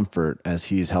some comfort as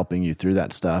he's helping you through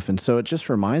that stuff. And so it just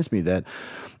reminds me that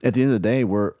at the end of the day,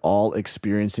 we're all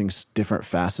experiencing different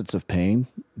facets of pain,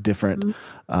 different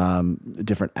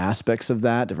aspects of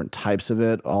that, different types of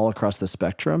it, all across the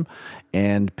spectrum.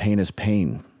 And pain is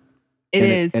pain. It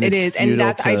is. And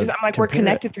that's, I'm like, we're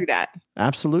connected through that.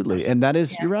 Absolutely. And that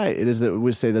is, you're right. It is that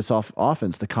we say this often,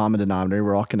 it's the common denominator.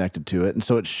 We're all connected to it. And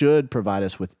so it should provide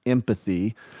us with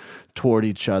empathy toward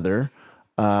each other.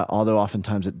 Although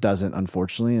oftentimes it doesn't,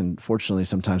 unfortunately. And fortunately,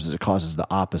 sometimes it causes the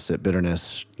opposite: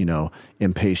 bitterness,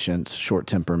 impatience, short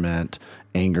temperament,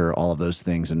 anger, all of those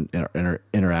things, and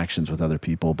interactions with other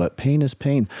people. But pain is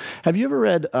pain. Have you ever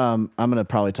read, I'm going to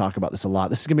probably talk about this a lot.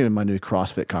 This is going to be my new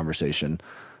CrossFit conversation.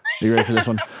 Are you ready for this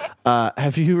one?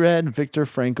 Have you read Viktor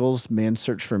Frankl's Man's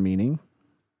Search for Meaning?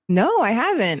 No, I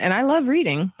haven't. And I love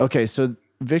reading. Okay. So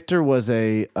Viktor was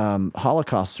a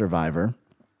Holocaust survivor.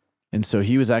 And so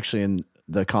he was actually in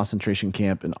the concentration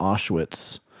camp in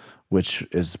Auschwitz, which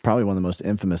is probably one of the most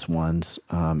infamous ones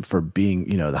for being,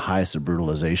 the highest of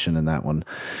brutalization in that one.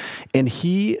 And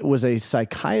he was a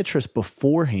psychiatrist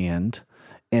beforehand,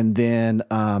 and then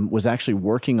was actually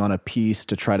working on a piece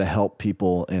to try to help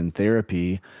people in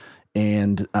therapy.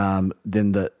 And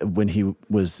then when he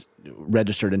was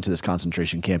registered into this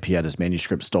concentration camp, he had his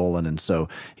manuscript stolen. And so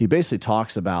he basically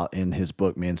talks about in his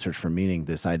book, Man's Search for Meaning,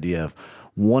 this idea of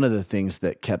one of the things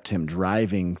that kept him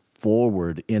driving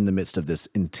forward in the midst of this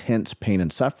intense pain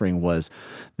and suffering was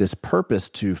this purpose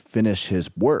to finish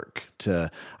his work,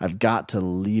 I've got to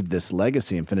leave this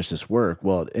legacy and finish this work.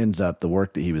 Well, it ends up the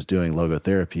work that he was doing,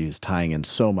 logotherapy, is tying in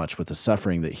so much with the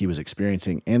suffering that he was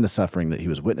experiencing and the suffering that he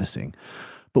was witnessing.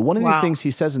 But one of the things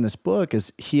he says in this book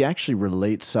is he actually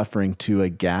relates suffering to a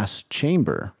gas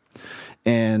chamber.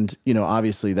 And,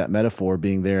 obviously that metaphor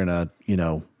being there in a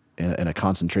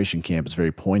concentration camp is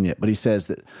very poignant. But he says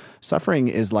that suffering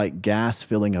is like gas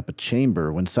filling up a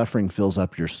chamber. When suffering fills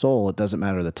up your soul, it doesn't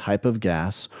matter the type of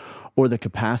gas or the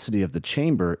capacity of the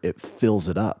chamber, it fills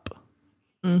it up.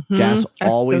 Mm-hmm. Gas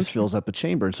always fills up a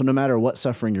chamber. And so no matter what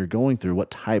suffering you're going through,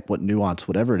 what type, what nuance,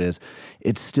 whatever it is,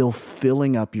 it's still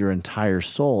filling up your entire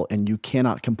soul, and you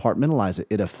cannot compartmentalize it.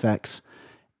 It affects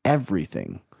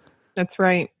everything. That's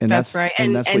right. And that's right.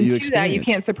 And that's what you experience. That you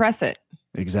can't suppress it.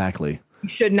 Exactly. You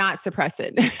should not suppress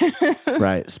it.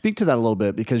 Right. Speak to that a little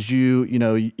bit, because you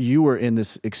were in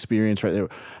this experience right there.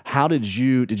 How did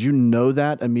you know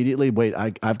that immediately? Wait,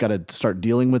 I've got to start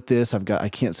dealing with this. I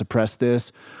can't suppress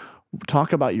this.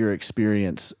 Talk about your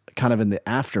experience kind of in the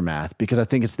aftermath, because I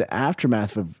think it's the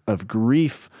aftermath of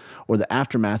grief, or the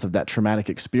aftermath of that traumatic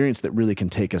experience, that really can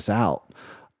take us out.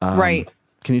 Right.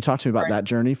 Can you talk to me about that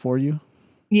journey for you?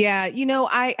 Yeah.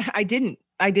 I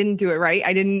didn't do it right.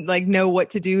 I didn't know what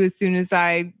to do as soon as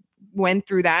I went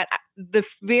through that. The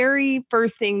very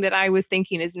first thing that I was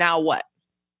thinking is, now what?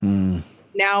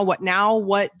 Now what? Now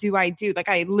what do I do?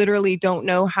 I literally don't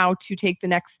know how to take the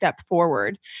next step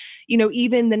forward.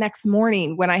 Even the next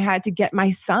morning when I had to get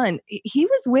my son, he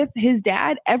was with his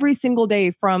dad every single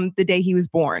day from the day he was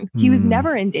born. He was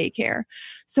never in daycare.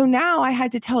 So now I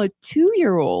had to tell a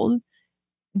 2-year-old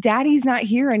Daddy's not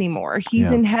here anymore. He's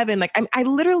in heaven. Like I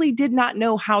literally did not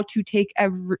know how to take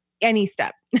any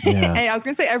step. And I was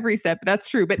going to say every step, but that's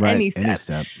true, but any step. Any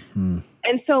step.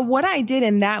 And so what I did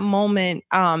in that moment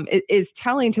is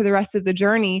telling to the rest of the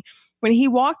journey. When he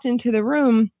walked into the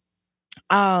room,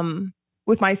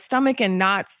 with my stomach in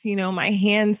knots, my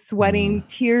hands sweating,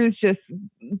 tears just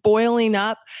boiling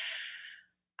up,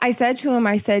 I said to him,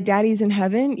 I said, Daddy's in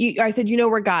heaven. I said, you know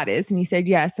where God is? And he said,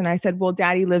 yes. And I said, well,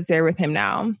 Daddy lives there with him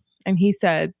now. And he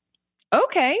said,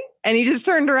 okay. And he just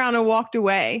turned around and walked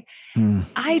away.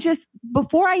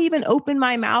 Before I even opened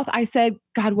my mouth, I said,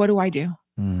 God, what do I do?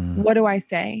 What do I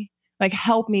say? Like,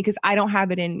 help me, because I don't have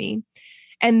it in me.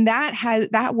 And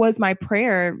that was my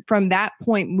prayer from that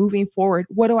point moving forward.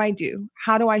 What do I do?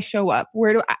 How do I show up?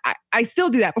 Where do I still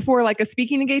do that before like a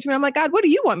speaking engagement? I'm like, God, what do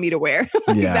you want me to wear?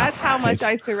 That's how much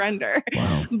I surrender.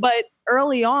 Wow. But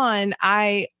early on,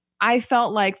 I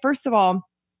felt like, first of all,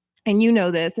 and you know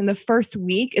this, in the first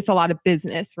week, it's a lot of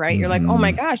business, right? You're like, oh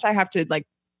my gosh, I have to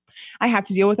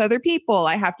deal with other people.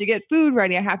 I have to get food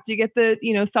ready. I have to get the,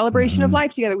 celebration of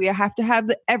life together. We have to have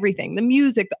everything, the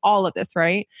music, all of this,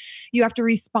 right? You have to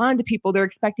respond to people. They're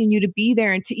expecting you to be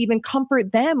there and to even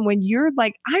comfort them when you're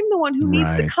like, I'm the one who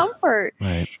needs the comfort.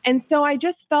 Right. And so I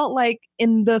just felt like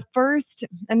in the first,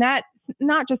 and that's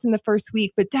not just in the first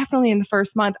week, but definitely in the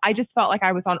first month, I just felt like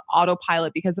I was on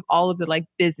autopilot because of all of the like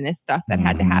business stuff that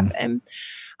had to happen.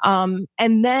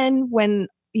 And then when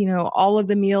all of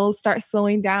the meals start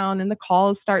slowing down and the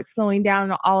calls start slowing down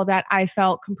and all of that, I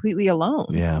felt completely alone.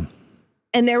 Yeah.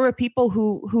 And there were people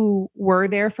who were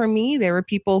there for me. There were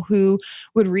people who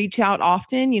would reach out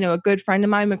often. A good friend of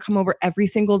mine would come over every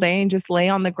single day and just lay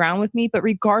on the ground with me. But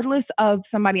regardless of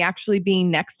somebody actually being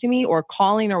next to me or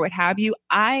calling or what have you,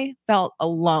 I felt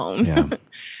alone. Yeah.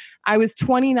 I was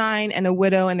 29 and a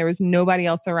widow, and there was nobody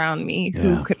else around me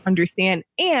who could understand.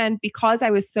 And because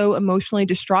I was so emotionally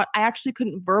distraught, I actually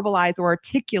couldn't verbalize or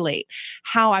articulate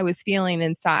how I was feeling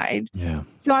inside. Yeah.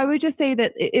 So I would just say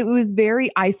that it was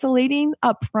very isolating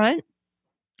up front.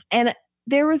 And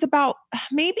there was about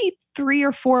maybe 3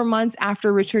 or 4 months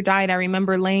after Richard died, I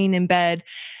remember laying in bed.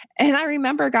 And I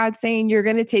remember God saying, you're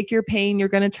going to take your pain, you're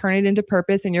going to turn it into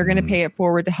purpose, and you're going to pay it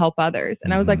forward to help others.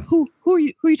 And I was like, who are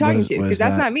you talking to? Because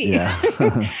that's not me. Yeah.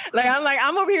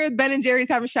 I'm over here with Ben and Jerry's,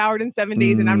 haven't showered in 7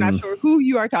 days, and I'm not sure who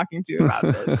you are talking to about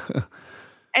this.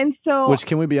 And so, which,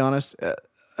 can we be honest,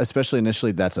 especially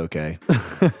initially, that's okay.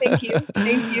 Thank you.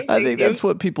 I think that's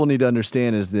what people need to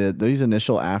understand, is that these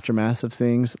initial aftermaths of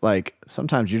things, like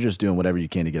sometimes you're just doing whatever you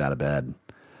can to get out of bed.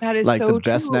 That is like so the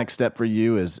best true. Next step for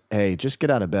you is, hey, just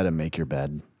get out of bed and make your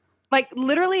bed. Like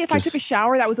literally, if I took a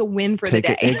shower, that was a win for the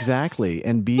day. Exactly.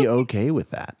 And be okay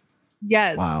with that.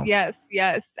 Yes. Wow.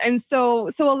 Yes. And so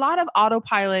a lot of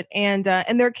autopilot, and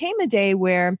there came a day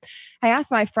where I asked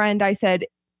my friend, I said,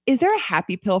 is there a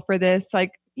happy pill for this?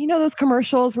 Like, those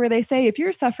commercials where they say, if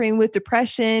you're suffering with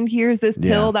depression, here's this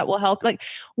pill that will help. Like,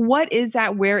 what is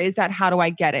that? Where is that? How do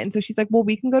I get it? And so she's like, well,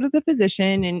 we can go to the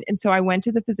physician. And so I went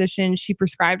to the physician. She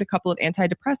prescribed a couple of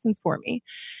antidepressants for me.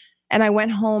 And I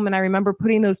went home, and I remember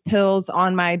putting those pills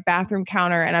on my bathroom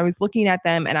counter, and I was looking at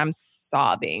them and I'm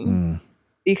sobbing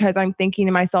because I'm thinking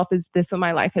to myself, is this what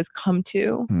my life has come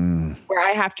to? Where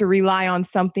I have to rely on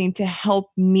something to help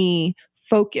me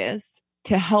focus,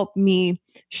 to help me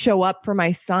show up for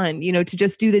my son, to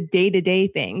just do the day-to-day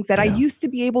things that I used to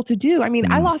be able to do. I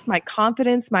mean, I lost my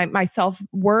confidence, my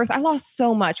self-worth. I lost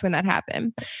so much when that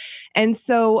happened. And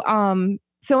so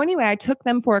anyway, I took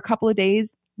them for a couple of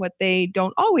days. What they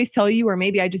don't always tell you, or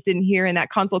maybe I just didn't hear in that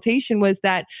consultation, was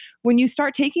that when you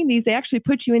start taking these, they actually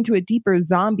put you into a deeper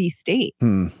zombie state.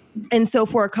 And so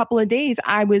for a couple of days,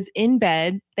 I was in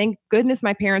bed. Thank goodness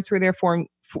my parents were there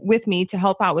with me to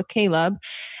help out with Caleb.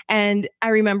 And I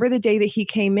remember the day that he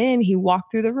came in, he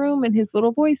walked through the room in his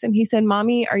little voice and he said,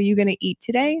 Mommy, are you going to eat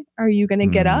today? Are you going to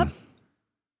get up?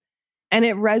 And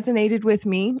it resonated with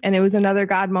me. And it was another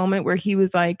God moment where he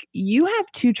was like, you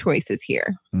have two choices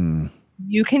here.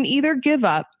 You can either give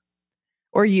up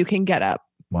or you can get up.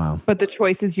 Wow. But the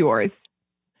choice is yours.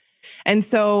 And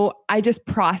so I just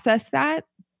processed that.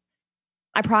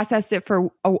 I processed it for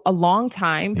a long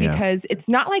time because it's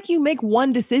not like you make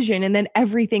one decision and then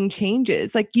everything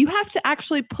changes. Like you have to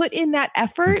actually put in that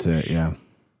effort. That's it, yeah.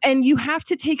 And you have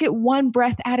to take it one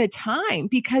breath at a time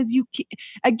because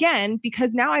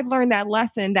because now I've learned that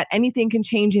lesson that anything can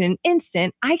change in an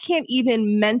instant. I can't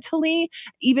even mentally,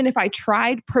 even if I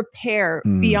tried, prepare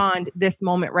beyond this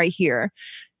moment right here.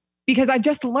 Because I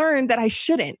just learned that I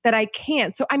shouldn't, that I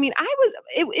can't. So, I mean,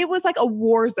 it was like a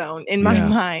war zone in my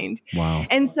mind. Wow.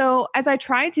 And so as I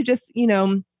tried to just,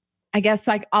 I guess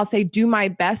like I'll say do my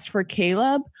best for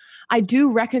Caleb, I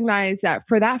do recognize that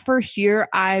for that first year,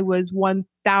 I was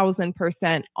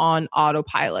 1000% on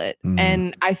autopilot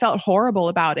and I felt horrible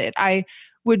about it. I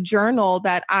would journal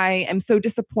that I am so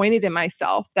disappointed in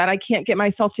myself, that I can't get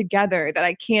myself together, that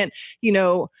I can't,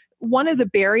 one of the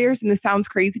barriers, and this sounds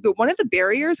crazy, but one of the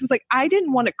barriers was like, I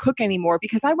didn't want to cook anymore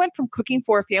because I went from cooking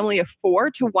for a family of 4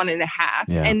 to 1.5.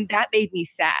 Yeah. And that made me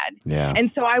sad. Yeah.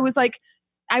 And so I was like,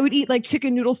 I would eat like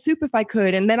chicken noodle soup if I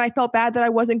could. And then I felt bad that I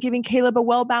wasn't giving Caleb a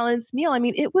well-balanced meal. I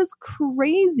mean, it was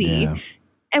crazy. Yeah.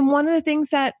 And one of the things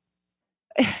that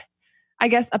I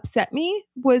guess upset me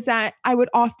was that I would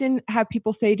often have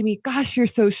people say to me, gosh, you're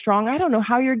so strong. I don't know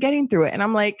how you're getting through it. And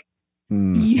I'm like,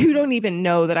 you don't even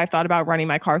know that I've thought about running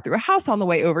my car through a house on the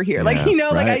way over here. Yeah,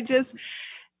 Like I just,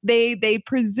 they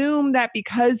presume that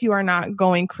because you are not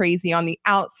going crazy on the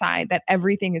outside, that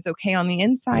everything is okay on the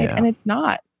inside, and it's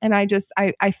not. And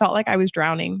I felt like I was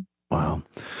drowning. Wow.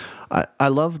 I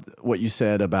love what you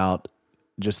said about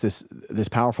just this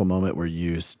powerful moment where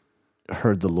you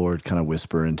heard the Lord kind of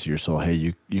whisper into your soul, hey,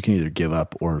 you can either give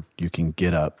up or you can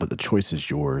get up, but the choice is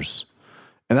yours.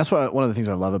 And that's one of the things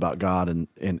I love about God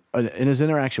and his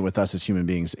interaction with us as human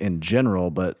beings in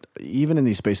general, but even in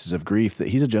these spaces of grief, that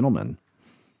he's a gentleman.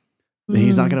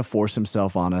 He's not going to force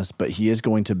himself on us, but he is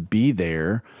going to be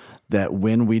there, that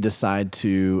when we decide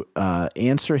to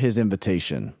answer his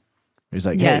invitation, he's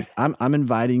like, hey, I'm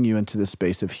inviting you into this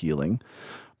space of healing,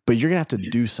 but you're going to have to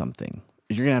do something.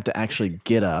 You're going to have to actually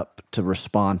get up to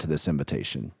respond to this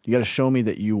invitation. You got to show me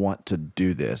that you want to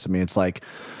do this. I mean, it's like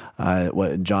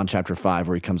in John chapter 5,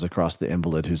 where he comes across the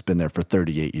invalid who's been there for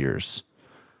 38 years.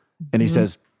 And he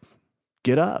says,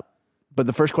 get up. But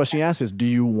the first question he asks is, do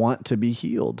you want to be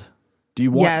healed? Do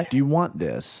you want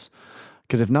this?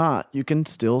 Because if not, you can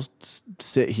still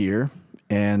sit here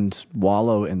and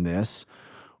wallow in this,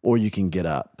 or you can get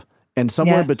up. And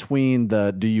somewhere between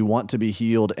the do you want to be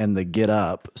healed and the get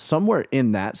up, somewhere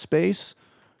in that space,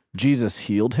 Jesus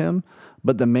healed him,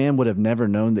 but the man would have never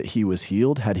known that he was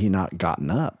healed had he not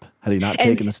gotten up, had he not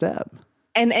taken the step.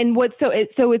 And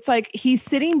it's like he's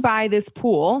sitting by this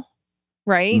pool,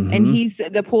 right? And he's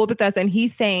the pool of Bethesda, and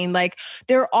he's saying like,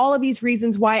 there are all of these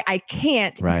reasons why I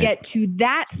can't get to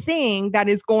that thing that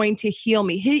is going to heal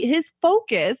me. His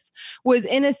focus was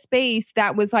in a space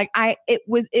that was like, it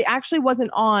actually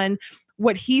wasn't on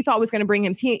what he thought was going to bring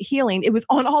him healing. It was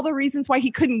on all the reasons why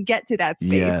he couldn't get to that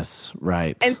space. Yes,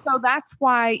 right. And so that's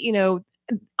why,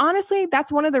 honestly,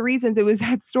 that's one of the reasons it was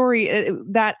that story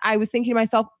that I was thinking to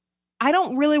myself, I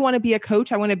don't really want to be a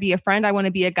coach. I want to be a friend. I want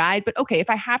to be a guide. But okay, if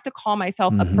I have to call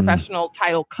myself a professional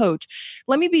title coach,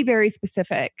 let me be very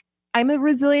specific. I'm a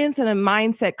resilience and a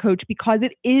mindset coach because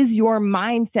it is your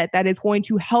mindset that is going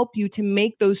to help you to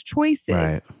make those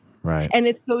choices. Right. And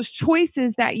it's those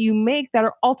choices that you make that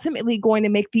are ultimately going to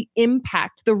make the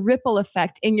impact, the ripple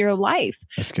effect in your life.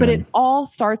 That's good. But it all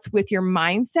starts with your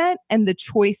mindset and the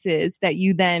choices that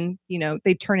you then,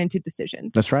 they turn into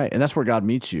decisions. That's right. And that's where God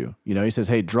meets you. He says,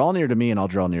 hey, draw near to me and I'll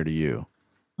draw near to you.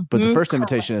 But the first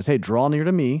invitation is, hey, draw near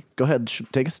to me. Go ahead,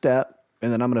 take a step.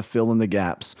 And then I'm going to fill in the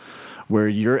gaps where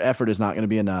your effort is not going to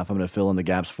be enough. I'm going to fill in the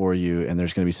gaps for you, and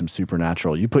there's going to be some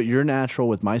supernatural. You put your natural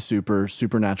with my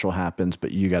supernatural happens,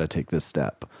 but you got to take this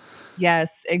step.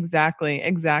 Yes, exactly.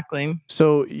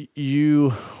 So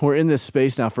you were in this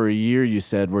space now for a year, you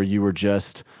said, where you were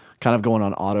just kind of going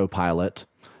on autopilot.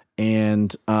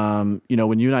 And,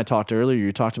 when you and I talked earlier,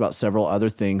 you talked about several other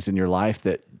things in your life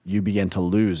that you began to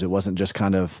lose. It wasn't just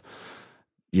kind of,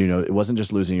 it wasn't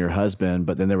just losing your husband,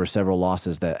 but then there were several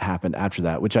losses that happened after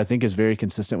that, which I think is very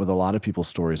consistent with a lot of people's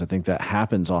stories. I think that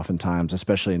happens oftentimes,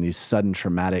 especially in these sudden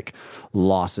traumatic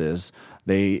losses.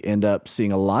 They end up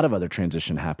seeing a lot of other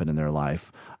transition happen in their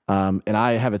life. And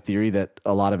I have a theory that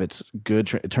a lot of it's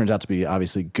good. It turns out to be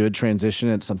obviously good transition.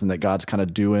 It's something that God's kind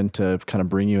of doing to kind of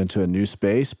bring you into a new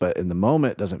space. But in the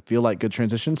moment, it doesn't feel like good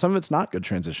transition. Some of it's not good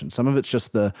transition. Some of it's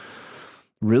just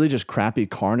really just crappy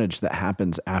carnage that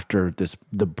happens after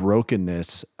the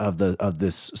brokenness of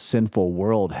this sinful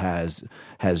world has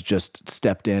just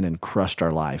stepped in and crushed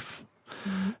our life.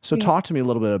 So talk to me a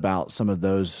little bit about some of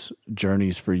those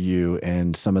journeys for you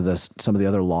and some of the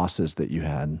other losses that you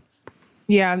had.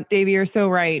 Yeah, Davey, you're so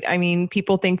right. I mean,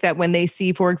 people think that when they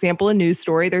see, for example, a news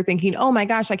story, they're thinking, oh my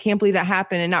gosh, I can't believe that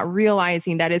happened, and not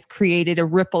realizing that it's created a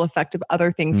ripple effect of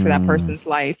other things for that person's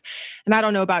life. And I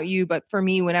don't know about you, but for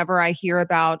me, whenever I hear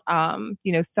about,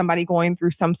 somebody going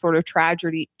through some sort of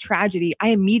tragedy, I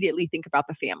immediately think about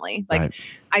the family. Like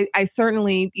I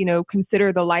certainly,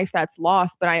 consider the life that's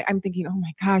lost, but I'm thinking, oh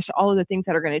my gosh, all of the things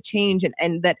that are going to change,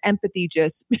 and that empathy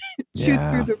just shoots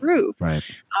through the roof. Right.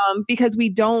 Because we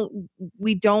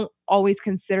don't always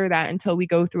consider that until we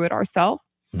go through it ourselves.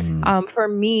 For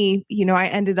me, I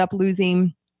ended up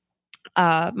losing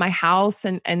my house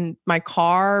and my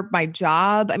car, my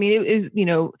job. I mean, it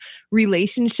was,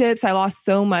 relationships. I lost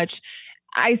so much.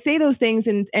 I say those things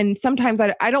and sometimes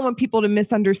I don't want people to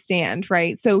misunderstand,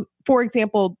 right? So for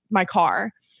example, my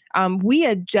car, we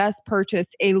had just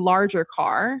purchased a larger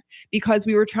car because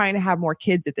we were trying to have more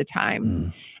kids at the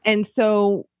time. And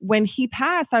so when he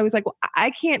passed, I was like, well,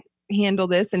 I can't handle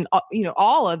this and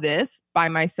all of this by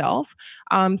myself.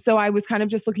 So I was kind of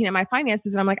just looking at my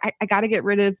finances and I'm like, I got to get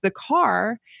rid of the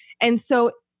car. And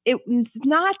so it's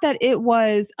not that it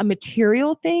was a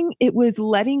material thing. It was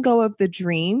letting go of the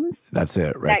dreams. That's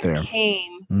it right there.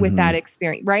 Came with that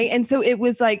experience. Right. And so it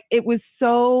was like, it was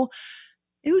tough.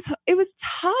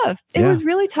 It was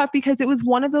really tough because it was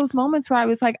one of those moments where I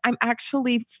was like, I'm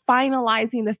actually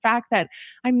finalizing the fact that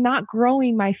I'm not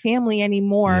growing my family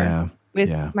anymore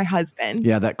with my husband.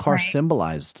 Yeah. That car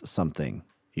symbolized something.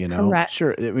 Correct.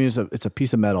 Sure. I mean, it's a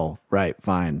piece of metal, right?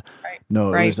 Fine. Right.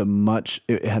 No, it was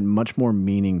it had much more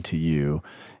meaning to you.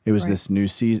 It was this new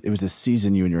season. It was this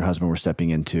season you and your husband were stepping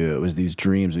into. It was these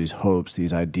dreams, these hopes,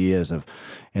 these ideas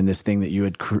and this thing that you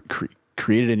had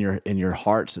created in your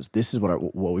hearts. This is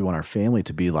what we want our family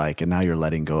to be like. And now you're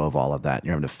letting go of all of that. And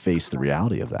you're having to face the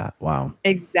reality of that. Wow.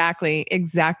 Exactly.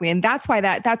 And that's why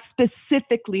that's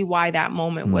specifically why that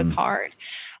moment was hard.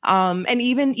 And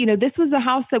even, this was the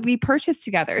house that we purchased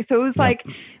together. So it was like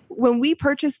when we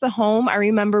purchased the home, I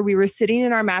remember we were sitting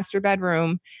in our master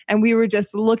bedroom and we were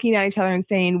just looking at each other and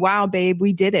saying, wow, babe,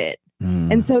 we did it.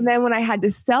 And so then when I had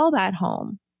to sell that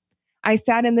home, I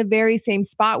sat in the very same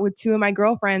spot with two of my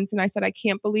girlfriends and I said, I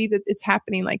can't believe that it's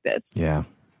happening like this. Yeah.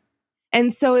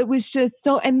 And so it was just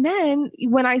and then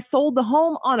when I sold the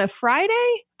home on a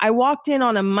Friday, I walked in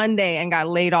on a Monday and got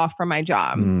laid off from my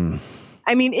job.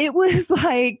 I mean, it was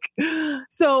like,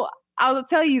 so I'll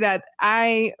tell you that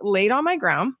I laid on my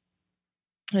ground.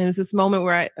 And it was this moment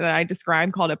where I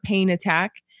described called a pain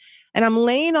attack. And I'm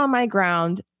laying on my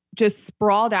ground, just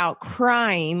sprawled out,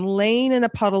 crying, laying in a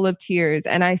puddle of tears.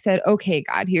 And I said, okay,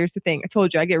 God, here's the thing. I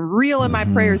told you I get real in my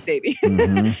prayers, baby.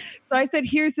 So I said,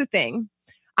 here's the thing.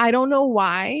 I don't know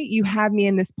why you have me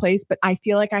in this place, but I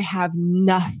feel like I have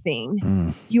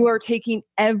nothing. You are taking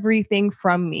everything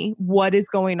from me. What is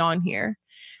going on here?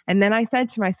 And then I said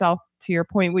to myself, to your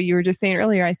point, what you were just saying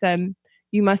earlier, I said,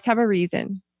 you must have a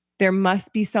reason. There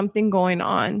must be something going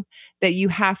on that you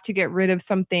have to get rid of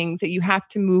some things, that you have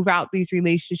to move out these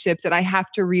relationships, that I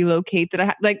have to relocate,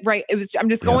 I'm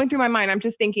just going through my mind. I'm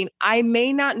just thinking, I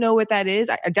may not know what that is.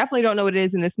 I definitely don't know what it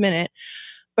is in this minute,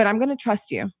 but I'm going to trust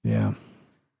you. Yeah.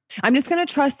 I'm just going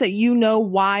to trust that you know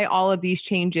why all of these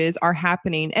changes are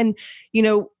happening. And,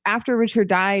 after Richard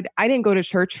died, I didn't go to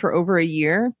church for over a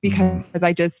year because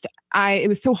it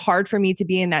was so hard for me to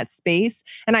be in that space.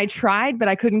 And I tried, but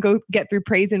I couldn't get through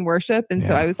praise and worship. And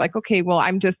so I was like, okay, well,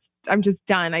 I'm just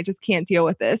done. I just can't deal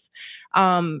with this.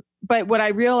 But what I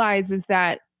realized is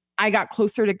that I got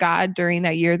closer to God during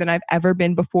that year than I've ever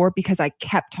been before because I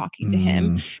kept talking to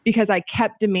him, because I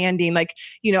kept demanding,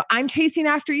 I'm chasing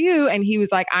after you. And he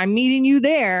was like, I'm meeting you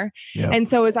there. Yep. And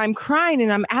so as I'm crying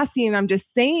and I'm asking and I'm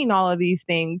just saying all of these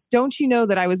things, don't you know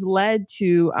that I was led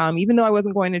to, even though I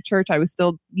wasn't going to church, I was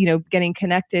still, getting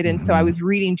connected. And so I was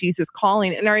reading Jesus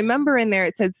Calling. And I remember in there,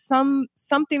 it said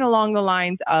something along the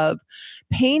lines of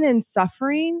pain and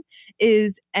suffering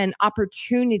is an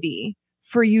opportunity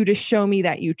for you to show me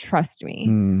that you trust me.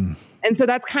 And so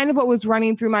that's kind of what was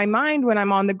running through my mind when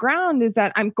I'm on the ground, is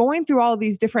that I'm going through all of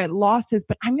these different losses,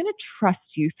 but I'm going to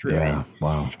trust you through it.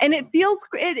 Wow. And it feels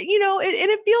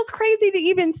crazy to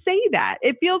even say that.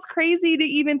 It feels crazy to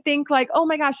even think like, oh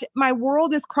my gosh, my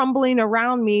world is crumbling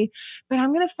around me, but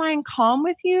I'm going to find calm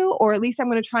with you, or at least I'm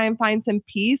going to try and find some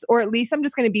peace, or at least I'm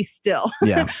just going to be still.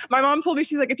 Yeah. My mom told me,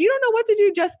 she's like, if you don't know what to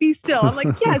do, just be still. I'm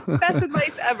like, yes, best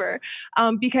advice ever.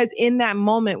 Because in that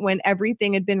moment when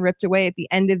everything had been ripped away at the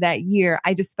end of that year,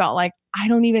 I just felt like I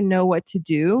don't even know what to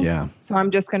do. Yeah. So I'm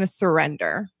just going to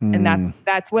surrender. And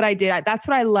that's what I did. That's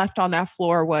what I left on that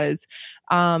floor was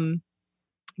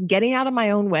getting out of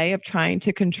my own way of trying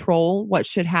to control what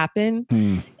should happen,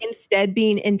 instead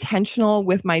being intentional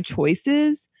with my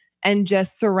choices and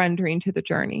just surrendering to the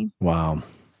journey. Wow.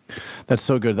 That's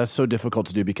so good. That's so difficult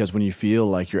to do, because when you feel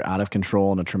like you're out of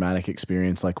control in a traumatic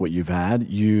experience like what you've had,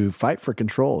 you fight for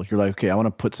control. You're like, okay, I want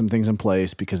to put some things in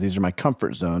place because these are my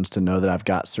comfort zones, to know that I've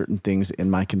got certain things in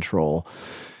my control.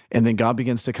 And then God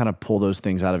begins to kind of pull those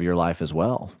things out of your life as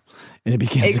well. And it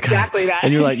begins exactly that.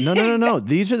 And you're like, no.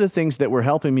 These are the things that were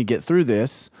helping me get through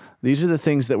this. These are the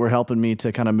things that were helping me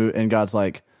to kind of move. And God's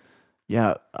like,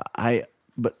 yeah,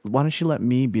 but why don't you let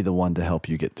me be the one to help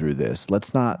you get through this?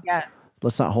 Let's not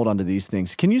let's not hold on to these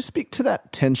things. Can you speak to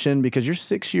that tension? Because you're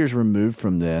 6 years removed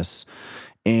from this,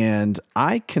 and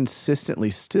I consistently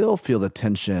still feel the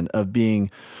tension of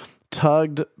being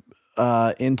tugged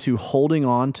into holding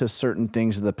on to certain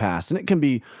things of the past. And it can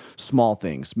be small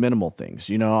things, minimal things.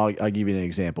 I'll give you an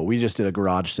example. We just did a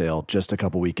garage sale just a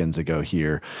couple weekends ago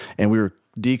here, and we were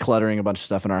decluttering a bunch of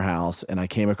stuff in our house, and I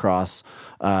came across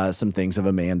some things of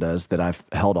Amanda's that I've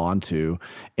held on to.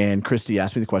 And Christy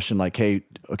asked me the question like, hey,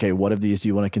 okay, what of these do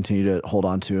you want to continue to hold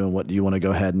on to, and what do you want to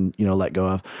go ahead and let go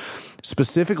of?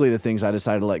 Specifically, the things I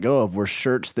decided to let go of were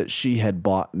shirts that she had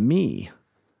bought me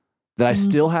that I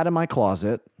still had in my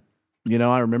closet.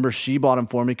 I remember she bought them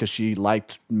for me because she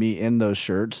liked me in those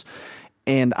shirts,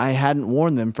 and I hadn't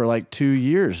worn them for like 2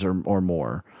 years or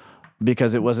more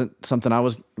because it wasn't something I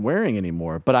was wearing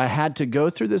anymore. But I had to go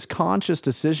through this conscious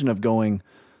decision of going,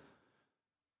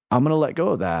 I'm going to let go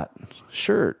of that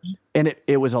shirt. And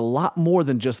it was a lot more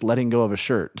than just letting go of a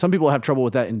shirt. Some people have trouble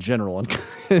with that in general and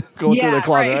going through their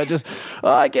closet. Right.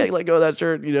 I can't let go of that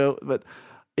shirt, but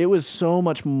it was so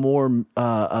much more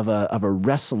of a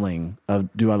wrestling of,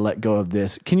 do I let go of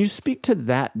this? Can you speak to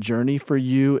that journey for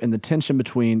you and the tension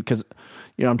between, because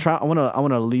I want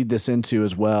to lead this into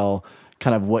as well,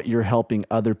 kind of what you're helping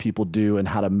other people do and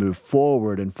how to move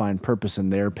forward and find purpose in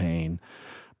their pain.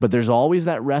 But there's always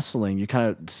that wrestling. You kind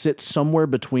of sit somewhere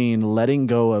between letting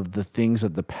go of the things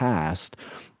of the past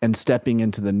and stepping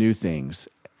into the new things.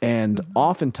 And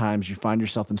oftentimes you find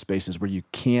yourself in spaces where you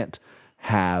can't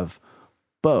have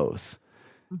both.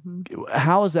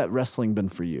 How has that wrestling been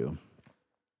for you?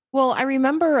 Well, I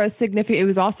remember it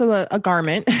was also a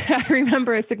garment. I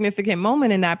remember a significant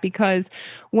moment in that because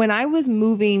when I was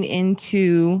moving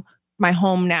into my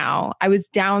home now, I was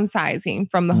downsizing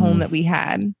from the home that we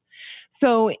had.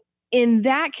 So in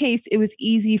that case, it was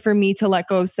easy for me to let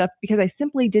go of stuff because I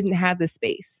simply didn't have the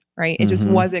space, right? It just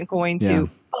wasn't going to. Yeah.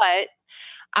 But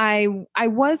I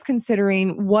was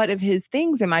considering what of his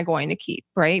things am I going to keep,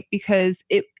 right? Because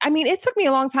it took me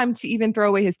a long time to even throw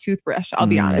away his toothbrush, I'll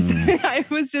be honest. I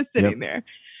was just sitting there.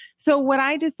 So what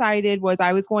I decided was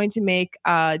I was going to make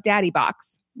a daddy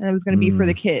box, and it was going to be for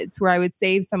the kids, where I would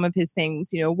save some of his things,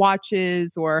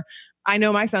 watches, or I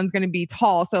know my son's going to be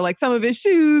tall, so like some of his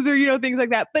shoes or, things like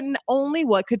that, but only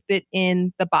what could fit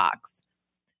in the box.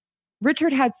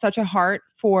 Richard had such a heart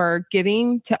for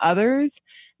giving to others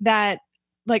that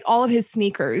like all of his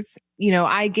sneakers,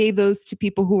 I gave those to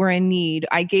people who were in need.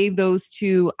 I gave those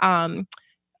to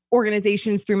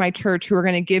organizations through my church who were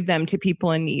going to give them to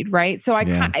people in need, right? So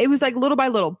it was like little by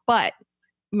little. But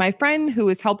my friend who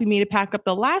was helping me to pack up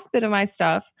the last bit of my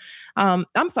stuff,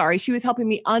 she was helping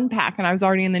me unpack, and I was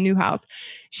already in the new house.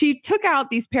 She took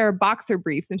out these pair of boxer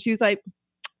briefs, and she was like,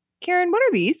 Karen, what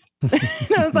are these? And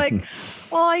I was like,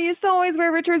 well, I used to always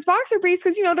wear Richard's boxer briefs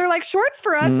because, they're like shorts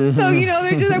for us. And so,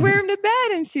 I wear them to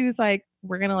bed. And she was like,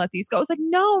 we're going to let these go. I was like,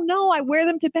 no, I wear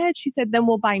them to bed. She said, then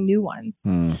we'll buy new ones.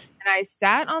 And I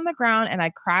sat on the ground and I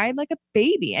cried like a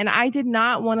baby, and I did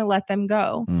not want to let them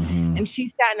go. And she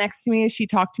sat next to me as she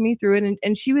talked to me through it.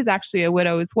 And she was actually a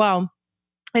widow as well.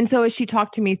 And so as she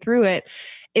talked to me through it,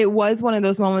 it was one of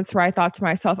those moments where I thought to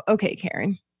myself, okay,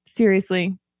 Karen,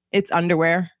 seriously, it's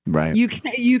underwear. Right. You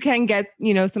can get,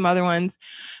 some other ones.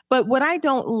 But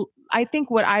I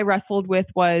think what I wrestled with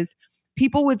was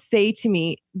people would say to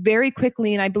me very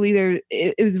quickly, and I believe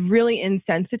it was really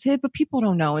insensitive, but people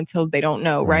don't know until they don't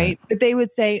know, right? But they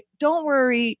would say, don't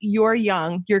worry, you're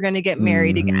young, you're going to get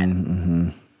married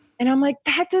again. And I'm like,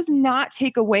 that does not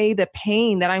take away the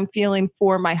pain that I'm feeling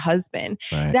for my husband.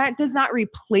 Right. That does not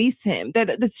replace him.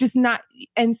 That's just not.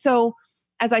 And so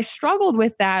as I struggled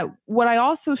with that, what I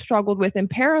also struggled with in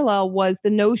parallel was the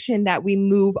notion that we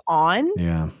move on.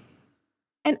 Yeah.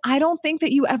 And I don't think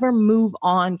that you ever move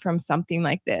on from something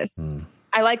like this.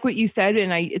 I like what you said,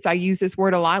 and I use this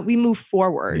word a lot. We move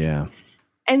forward. Yeah.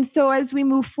 And so as we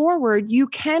move forward, you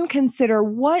can consider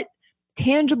what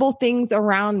tangible things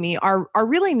around me are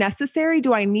really necessary.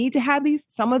 Do I need to have these?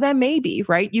 Some of them maybe,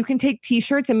 right? You can take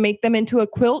t-shirts and make them into a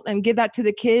quilt and give that to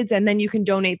the kids, and then you can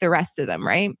donate the rest of them,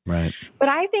 right? Right. But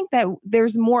I think that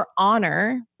there's more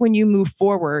honor when you move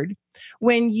forward,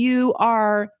 when you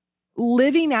are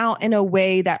living out in a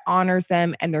way that honors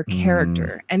them and their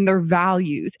character and their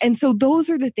values. And so those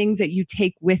are the things that you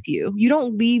take with you. You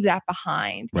don't leave that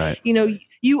behind. Right.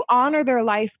 You honor their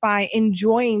life by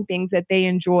enjoying things that they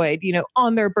enjoyed,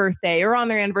 on their birthday or on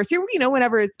their anniversary,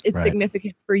 whenever it's right.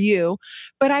 significant for you.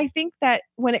 But I think that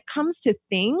when it comes to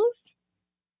things,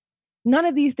 none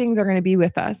of these things are going to be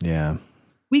with us. Yeah.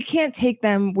 We can't take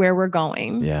them where we're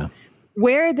going. Yeah.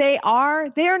 where they are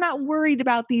not worried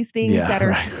about these things that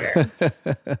are here.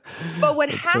 But what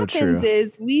happens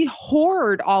is we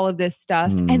hoard all of this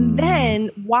stuff. And then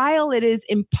while it is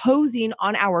imposing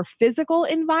on our physical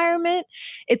environment,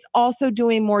 it's also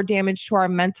doing more damage to our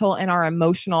mental and our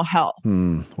emotional health.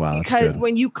 Wow, because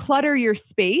when you clutter your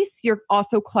space, you're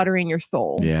also cluttering your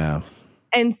soul. Yeah.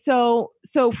 And so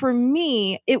for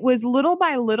me, it was little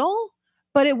by little,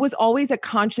 but it was always a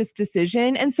conscious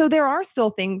decision. And so there are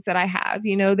still things that I have,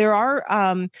 there are,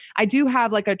 I do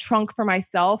have like a trunk for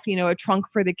myself, a trunk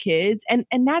for the kids, and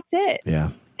that's it. Yeah.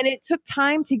 And it took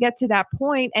time to get to that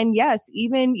point. And yes,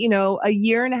 even, a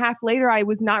year and a half later, I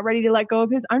was not ready to let go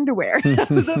of his underwear. That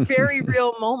was a very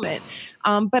real moment.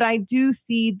 But I do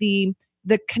see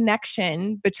the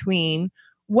connection between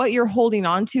what you're holding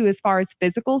on to as far as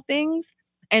physical things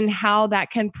and how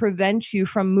that can prevent you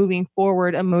from moving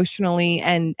forward emotionally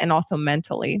and also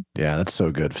mentally. Yeah, that's so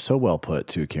good. So well put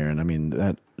too, Karen. I mean,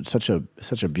 that's such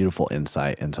a beautiful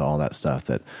insight into all that stuff,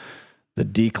 that the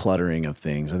decluttering of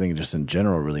things, I think just in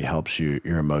general really helps your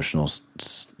emotional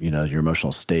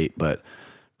state. But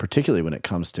particularly when it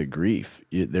comes to grief,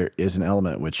 there is an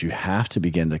element in which you have to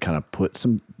begin to kind of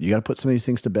you got to put some of these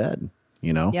things to bed,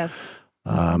 Yes.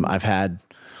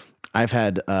 I've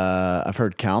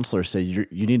heard counselors say you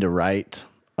need to write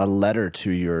a letter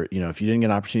to your, if you didn't get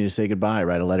an opportunity to say goodbye,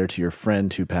 write a letter to your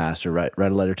friend who passed, or write a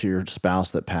letter to your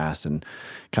spouse that passed, and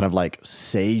kind of like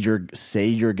say your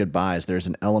goodbyes. There's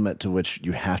an element to which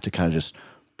you have to kind of just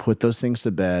put those things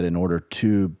to bed in order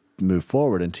to move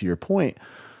forward. And to your point,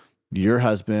 your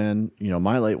husband,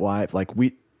 my late wife,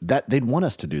 they'd want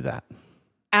us to do that.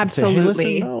 Absolutely. Say,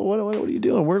 hey, listen, no, what are you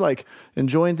doing? We're like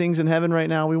enjoying things in heaven right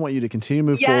now. We want you to continue to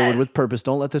move forward with purpose.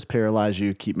 Don't let this paralyze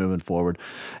you. Keep moving forward.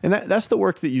 And that's the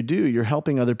work that you do. You're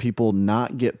helping other people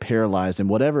not get paralyzed in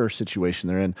whatever situation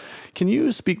they're in. Can you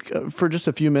speak for just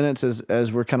a few minutes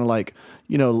as we're kind of like,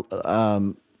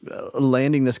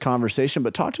 landing this conversation,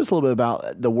 but talk to us a little bit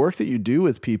about the work that you do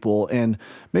with people and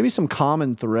maybe some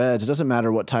common threads. It doesn't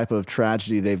matter what type of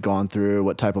tragedy they've gone through,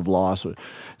 what type of loss. Do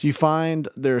you find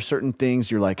there are certain things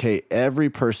you're like, hey, every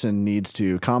person needs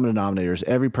to, common denominators,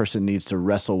 every person needs to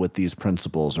wrestle with these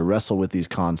principles or wrestle with these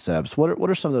concepts? What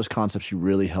are some of those concepts you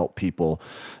really help people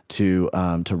to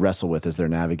wrestle with as they're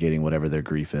navigating whatever their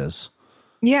grief is?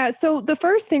 Yeah. So the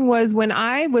first thing was when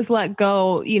I was let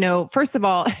go, first of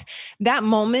all, that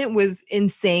moment was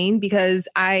insane because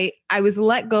I was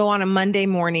let go on a Monday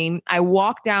morning. I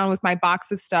walk down with my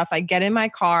box of stuff. I get in my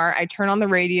car, I turn on the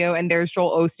radio, and there's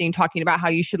Joel Osteen talking about how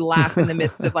you should laugh in the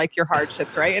midst of like your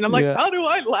hardships, right? And I'm like, how do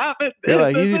I laugh at this?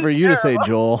 Yeah, easy for you to say,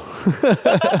 Joel.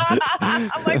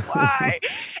 I'm like, why?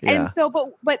 Yeah. And so,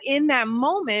 but in that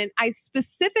moment, I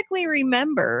specifically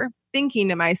remember thinking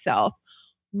to myself,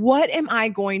 what am I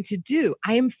going to do?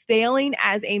 I am failing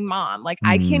as a mom. Like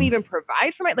I can't even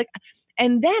provide for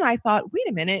and then I thought, wait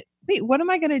a minute, what am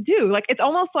I going to do? Like, it's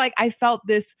almost like I felt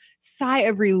this sigh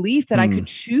of relief that I could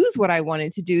choose what I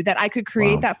wanted to do, that I could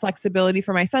create that flexibility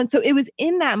for my son. So it was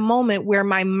in that moment where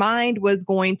my mind was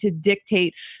going to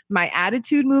dictate my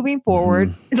attitude moving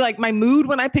forward, like my mood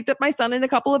when I picked up my son in a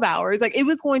couple of hours, like it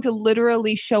was going to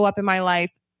literally show up in my life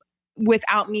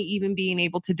without me even being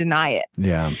able to deny it.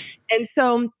 Yeah. And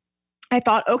so I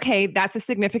thought, okay, that's a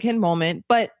significant moment.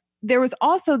 But there was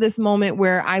also this moment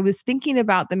where I was thinking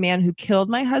about the man who killed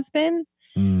my husband.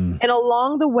 And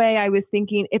along the way, I was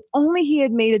thinking, if only he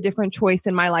had made a different choice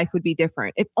and my life would be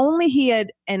different. If only he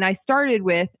had, and I started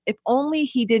with, if only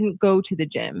he didn't go to the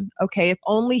gym. Okay. If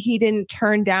only he didn't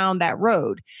turn down that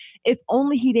road. If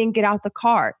only he didn't get out the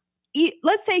car.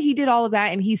 Let's say he did all of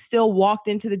that and he still walked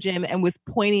into the gym and was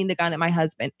pointing the gun at my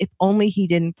husband. If only he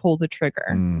didn't pull the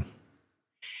trigger.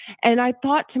 And I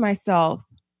thought to myself,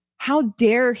 how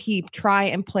dare he try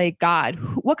and play God?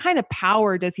 What kind of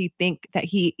power does he think that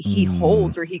he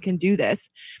holds where he can do this?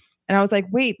 And I was like,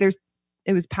 wait,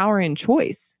 it was power in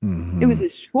choice. It was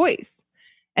his choice.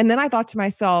 And then I thought to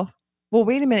myself, well,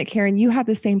 wait a minute, Karen, you have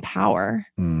the same power.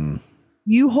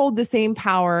 You hold the same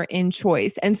power in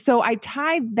choice. And so I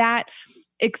tied that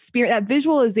experience, that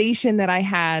visualization that I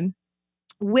had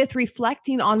with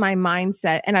reflecting on my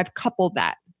mindset, and I've coupled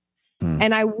that.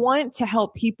 And I want to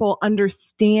help people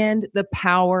understand the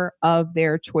power of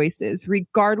their choices.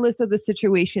 Regardless of the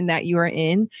situation that you are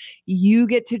in, you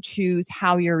get to choose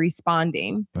how you're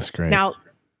responding. That's great. Now,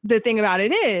 the thing about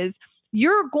it is,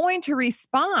 you're going to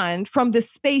respond from the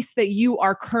space that you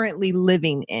are currently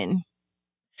living in.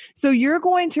 So you're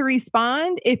going to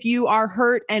respond if you are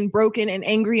hurt and broken and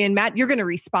angry and mad, you're going to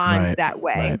respond that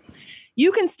way. Right.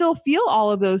 you can still feel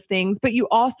all of those things, but you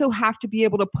also have to be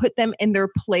able to put them in their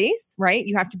place, right?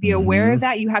 You have to be aware of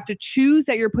that. You have to choose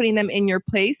that you're putting them in your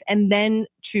place and then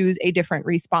choose a different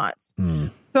response.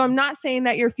 So I'm not saying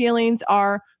that your feelings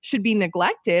should be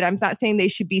neglected. I'm not saying they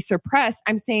should be suppressed.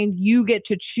 I'm saying you get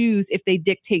to choose if they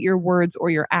dictate your words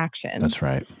or your actions. That's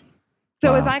right.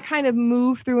 So as I kind of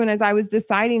moved through and as I was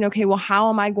deciding, okay, well, how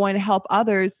am I going to help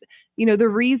others? The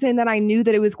reason that I knew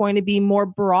that it was going to be more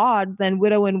broad than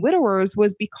widow and widowers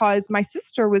was because my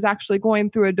sister was actually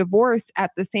going through a divorce at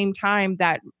the same time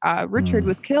that Richard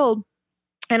was killed.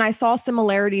 And I saw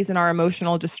similarities in our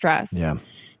emotional distress. Yeah.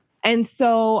 And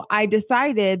so I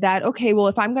decided that, okay, well,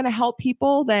 if I'm going to help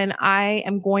people, then I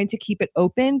am going to keep it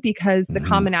open because the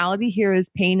commonality here is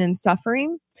pain and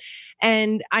suffering.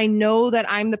 And I know that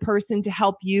I'm the person to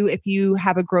help you if you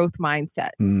have a growth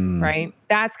mindset, right?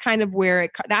 That's kind of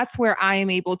that's where I am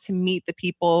able to meet the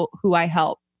people who I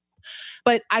help.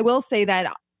 But I will say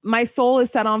that my soul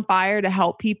is set on fire to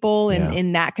help people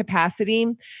in that capacity.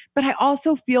 But I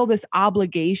also feel this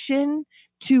obligation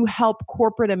to help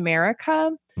corporate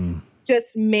America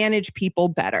just manage people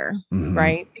better,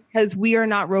 right? Because we are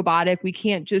not robotic. We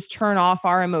can't just turn off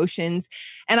our emotions.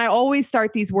 And I always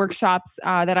start these workshops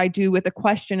that I do with a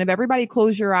question of everybody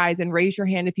close your eyes and raise your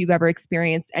hand if you've ever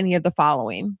experienced any of the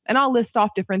following. And I'll list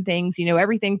off different things,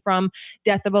 everything from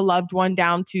death of a loved one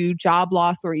down to job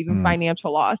loss or even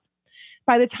financial loss.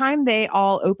 By the time they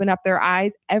all open up their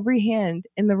eyes, every hand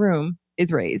in the room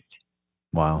is raised.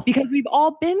 Wow. Because we've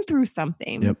all been through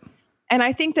something. Yep. And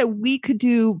I think that we could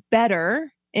do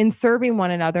better in serving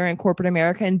one another in corporate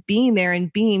America and being there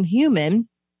and being human.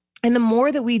 And the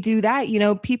more that we do that,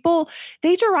 people,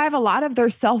 they derive a lot of their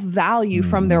self-value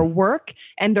from their work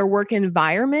and their work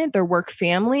environment, their work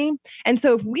family. And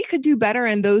so if we could do better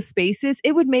in those spaces,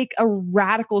 it would make a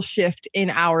radical shift in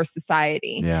our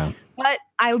society. Yeah. But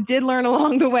I did learn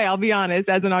along the way, I'll be honest,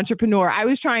 as an entrepreneur. I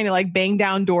was trying to bang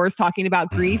down doors talking about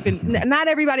grief, and not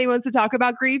everybody wants to talk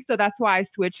about grief. So that's why I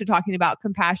switched to talking about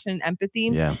compassion and empathy.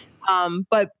 Yeah.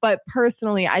 But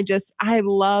personally, I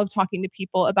love talking to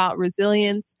people about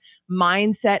resilience,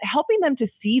 mindset, helping them to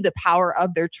see the power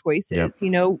of their choices,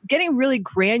 getting really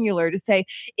granular to say,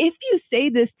 if you say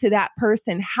this to that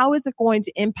person, how is it going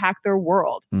to impact their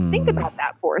world? Think about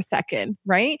that for a second,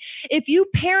 right? If you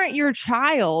parent your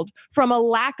child from a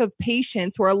lack of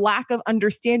patience or a lack of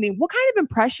understanding, what kind of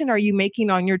impression are you making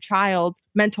on your child's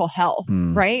mental health,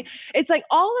 right? It's like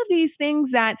all of these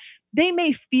things that they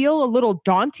may feel a little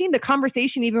daunting. The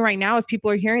conversation, even right now, as people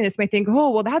are hearing this, may think, oh,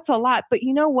 well, that's a lot. But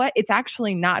you know what? It's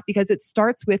actually not, because it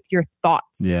starts with your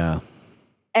thoughts. Yeah.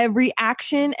 Every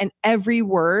action and every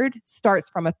word starts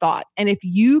from a thought. And if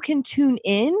you can tune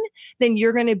in, then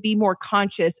you're going to be more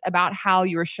conscious about how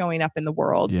you're showing up in the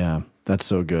world. Yeah, that's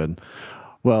so good.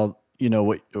 Well,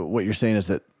 what you're saying is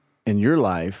that in your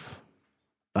life,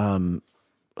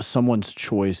 someone's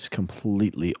choice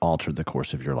completely altered the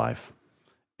course of your life.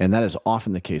 And that is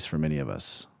often the case for many of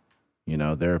us.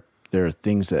 There are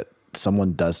things that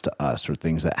someone does to us or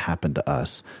things that happen to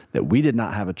us that we did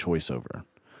not have a choice over.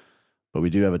 But we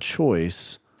do have a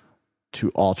choice to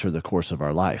alter the course of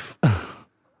our life.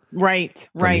 Right.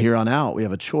 From here on out, we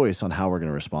have a choice on how we're going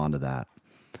to respond to that.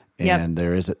 And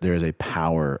there is a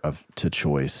power to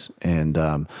choice. And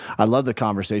I love the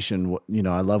conversation.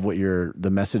 I love the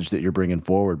message that you're bringing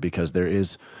forward, because there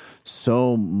is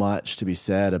so much to be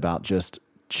said about just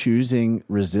choosing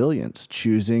resilience,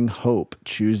 choosing hope,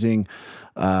 choosing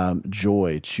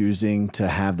joy, choosing to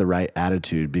have the right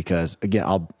attitude. Because again,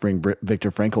 I'll bring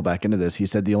Viktor Frankl back into this. He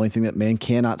said the only thing that man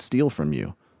cannot steal from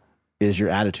you is your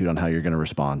attitude on how you're going to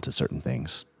respond to certain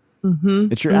things.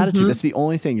 It's your attitude. That's the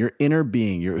only thing. Your inner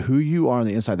being, who you are on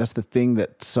the inside. That's the thing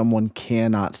that someone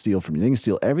cannot steal from you. They can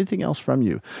steal everything else from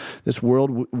you. This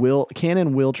world can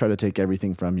and will try to take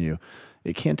everything from you.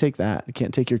 It can't take that. It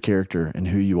can't take your character and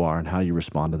who you are and how you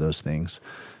respond to those things.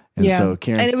 And so,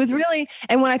 Karen, and it was really,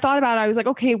 and when I thought about it, I was like,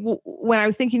 okay, when I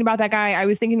was thinking about that guy, I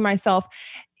was thinking to myself,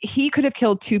 he could have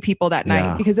killed 2 people that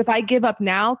night, because if I give up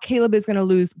now, Caleb is going to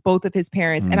lose both of his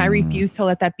parents, and I refuse to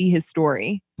let that be his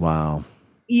story. Wow.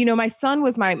 My son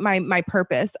was my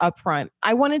purpose up front.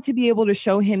 I wanted to be able to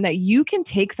show him that you can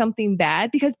take something bad,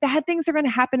 because bad things are going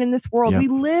to happen in this world. We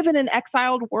live in an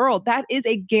exiled world. That is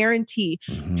a guarantee.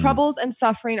 Troubles and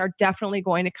suffering are definitely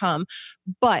going to come.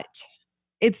 But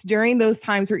it's during those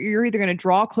times where you're either going to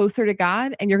draw closer to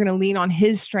God and you're going to lean on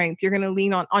his strength. You're going to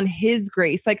lean on his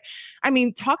grace. Like, I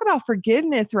mean, talk about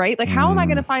forgiveness, right? Like, how am I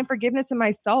going to find forgiveness in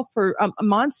myself for a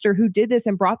monster who did this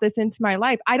and brought this into my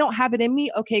life? I don't have it in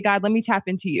me. Okay, God, let me tap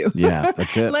into you. Yeah,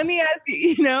 that's it. Let me ask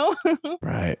you,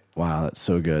 Right. Wow, that's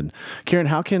so good. Karen,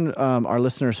 how can our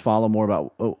listeners follow more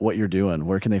about what you're doing?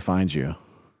 Where can they find you?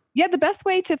 Yeah, the best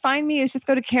way to find me is just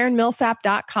go to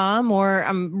KarenMillsap.com, or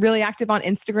I'm really active on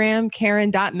Instagram,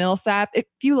 Karen.Millsap. If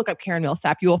you look up Karen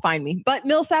Millsap, you will find me. But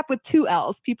Millsap with 2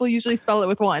 L's. People usually spell it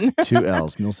with 1. 2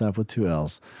 L's, Millsap with 2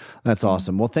 L's. That's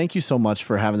awesome. Well, thank you so much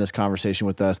for having this conversation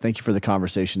with us. Thank you for the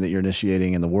conversation that you're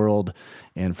initiating in the world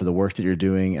and for the work that you're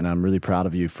doing. And I'm really proud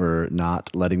of you for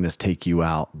not letting this take you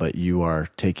out, but you are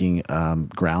taking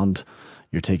ground.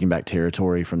 You're taking back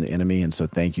territory from the enemy. And so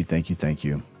thank you, thank you, thank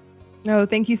you. No,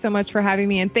 thank you so much for having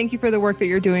me. And thank you for the work that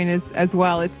you're doing as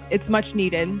well. It's much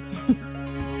needed.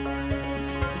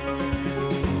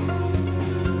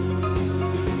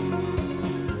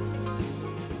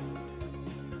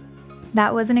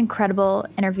 That was an incredible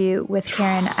interview with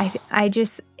Karen. I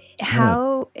just,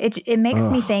 how it makes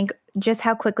me think just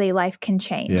how quickly life can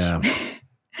change. Yeah.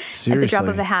 Seriously. At the drop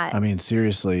of a hat. I mean,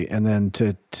 seriously. And then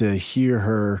to hear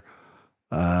her,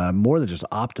 more than just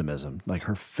optimism, like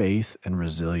her faith and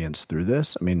resilience through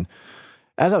this. I mean,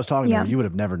 as I was talking to her, you would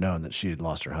have never known that she had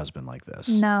lost her husband like this.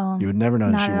 No. You would never know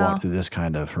that she walked through this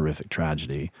kind of horrific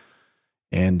tragedy.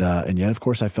 And yet, of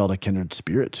course, I felt a kindred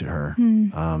spirit to her.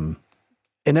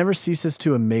 It never ceases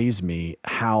to amaze me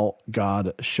how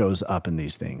God shows up in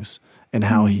these things and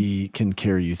how he can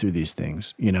carry you through these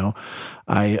things. You know,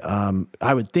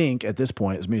 I would think at this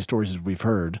point, as many stories as we've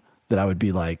heard, that I would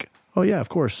be like, oh yeah, of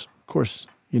course,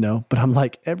 you know, but I'm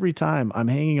like, every time I'm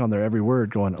hanging on their every word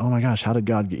going, oh my gosh, how did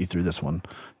God get you through this one?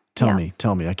 Tell me,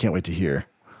 I can't wait to hear.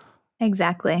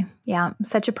 Exactly. Yeah.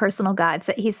 Such a personal God.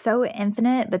 So he's so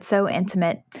infinite, but so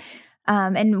intimate.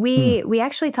 And we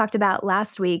actually talked about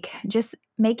last week, just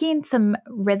making some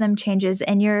rhythm changes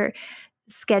in your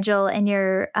schedule and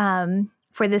your,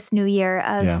 for this new year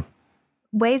of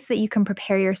ways that you can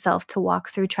prepare yourself to walk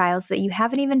through trials that you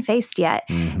haven't even faced yet.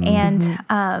 And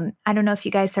I don't know if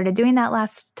you guys started doing that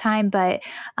last time, but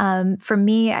for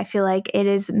me, I feel like it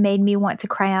has made me want to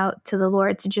cry out to the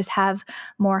Lord to just have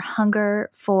more hunger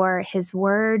for his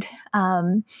word.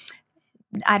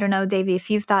 I don't know, Davey, if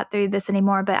you've thought through this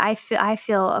anymore, but I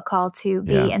feel a call to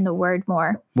be in the word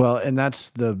more. Well, and that's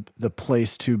the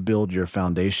place to build your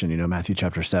foundation. You know, Matthew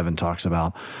chapter 7 talks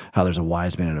about how there's a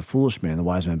wise man and a foolish man. The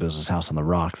wise man builds his house on the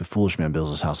rock. The foolish man builds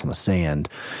his house on the sand.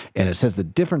 And it says the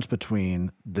difference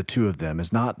between the two of them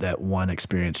is not that one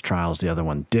experienced trials, the other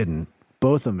one didn't.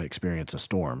 Both of them experienced a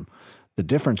storm. The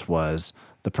difference was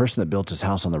the person that built his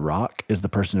house on the rock is the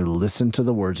person who listened to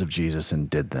the words of Jesus and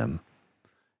did them.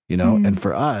 You know, and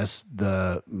for us,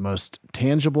 the most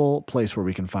tangible place where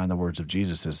we can find the words of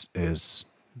Jesus is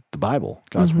the Bible,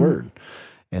 God's word.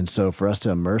 And so for us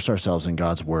to immerse ourselves in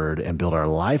God's word and build our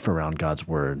life around God's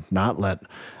word, not let,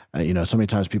 you know, so many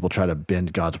times people try to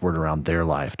bend God's word around their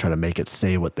life, try to make it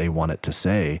say what they want it to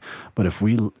say. But if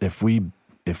we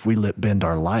bend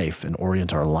our life and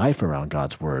orient our life around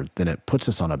God's word, then it puts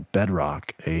us on a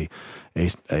bedrock, a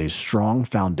strong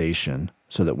foundation,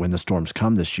 so that when the storms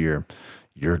come this year,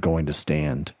 you're going to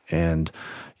stand. And,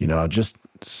 you know, just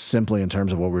simply in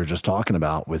terms of what we were just talking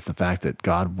about with the fact that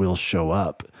God will show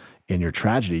up in your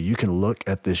tragedy, you can look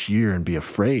at this year and be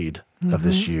afraid of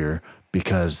this year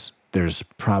because there's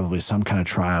probably some kind of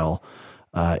trial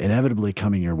inevitably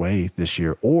coming your way this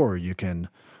year. Or you can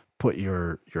put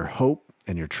your hope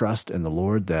and your trust in the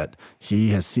Lord that he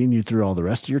has seen you through all the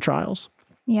rest of your trials.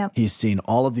 Yep. He's seen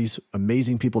all of these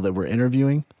amazing people that we're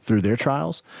interviewing through their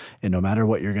trials. And no matter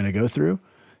what you're going to go through,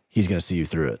 he's going to see you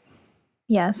through it.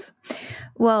 Yes.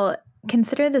 Well,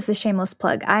 consider this a shameless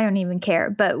plug. I don't even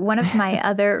care. But one of my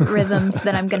other rhythms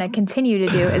that I'm going to continue to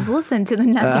do is listen to the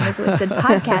Nothing Is Wasted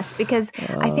podcast, because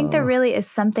I think there really is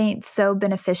something so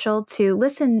beneficial to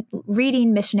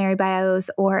reading missionary bios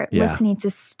or listening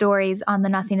to stories on the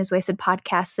Nothing Is Wasted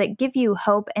podcast that give you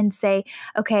hope and say,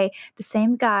 okay, the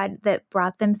same God that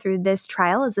brought them through this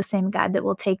trial is the same God that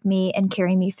will take me and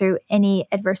carry me through any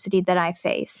adversity that I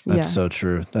face. That's so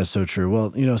true. That's so true.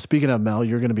 Well, you know, speaking of Mel,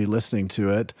 you're going to be listening to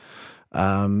it.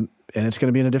 And it's going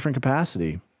to be in a different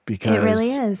capacity because it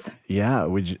really is. Yeah.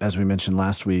 As we mentioned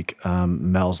last week,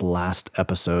 Mel's last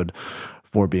episode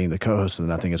for being the co-host of the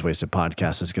Nothing Is Wasted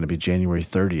podcast is going to be January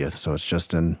 30th. So it's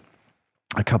just in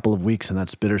a couple of weeks, and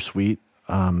that's bittersweet.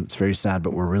 It's very sad,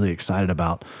 but we're really excited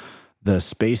about the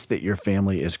space that your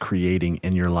family is creating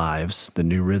in your lives, the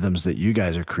new rhythms that you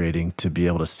guys are creating to be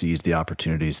able to seize the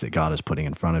opportunities that God is putting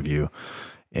in front of you.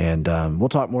 And we'll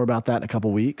talk more about that in a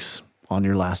couple weeks on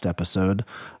your last episode.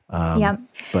 But man,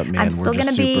 I'm still going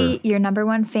to be your number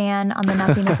one fan on the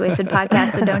Nothing is Wasted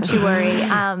podcast, so don't you worry.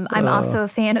 I'm also a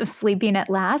fan of Sleeping at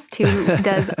Last, who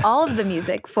does all of the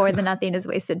music for the Nothing is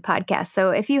Wasted podcast. So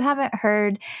if you haven't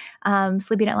heard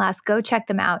Sleeping at Last, go check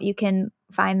them out. You can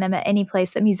find them at any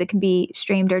place that music can be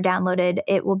streamed or downloaded.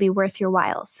 It will be worth your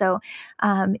while. So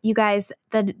you guys,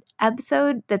 the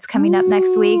episode that's coming up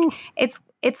next week, it's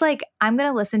like I'm going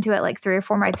to listen to it like 3 or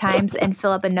 4 more times and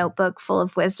fill up a notebook full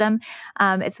of wisdom.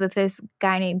 It's with this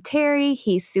guy named Terry.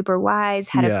 He's super wise,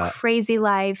 had a crazy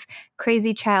life,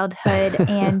 crazy childhood.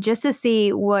 And just to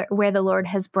see where the Lord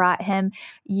has brought him,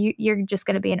 you're just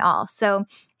going to be in awe. So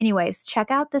anyways,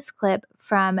 check out this clip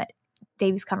from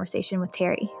Davey's conversation with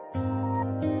Terry.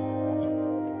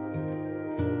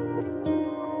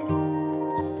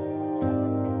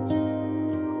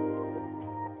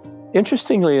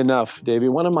 Interestingly enough, Davey,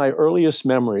 one of my earliest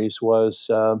memories was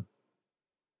I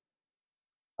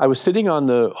was sitting on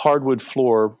the hardwood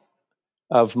floor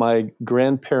of my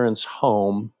grandparents'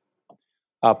 home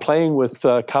playing with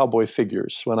cowboy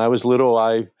figures. When I was little,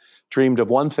 I dreamed of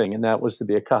one thing, and that was to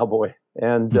be a cowboy.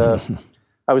 And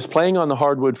I was playing on the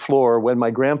hardwood floor when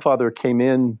my grandfather came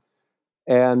in,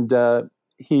 and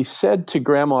he said to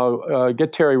Grandma,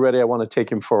 get Terry ready, I want to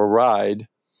take him for a ride.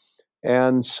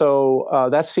 And so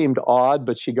that seemed odd,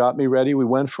 but she got me ready. We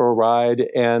went for a ride,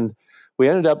 and we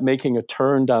ended up making a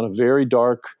turn down a very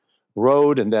dark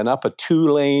road and then up a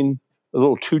 2-lane, a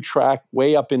little 2-track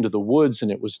way up into the woods,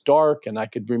 and it was dark, and I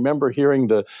could remember hearing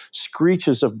the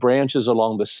screeches of branches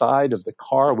along the side of the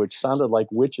car, which sounded like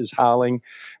witches howling.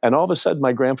 And all of a sudden,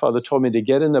 my grandfather told me to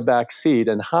get in the back seat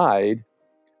and hide.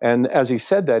 And as he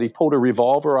said that, he pulled a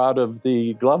revolver out of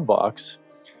the glove box.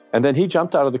 And then he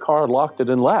jumped out of the car, locked it,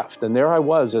 and left. And there I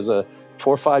was as a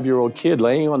 4 or 5-year-old kid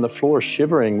laying on the floor,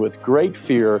 shivering with great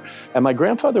fear. And my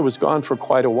grandfather was gone for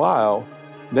quite a while.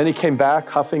 Then he came back,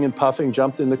 huffing and puffing,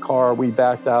 jumped in the car. We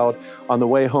backed out. On the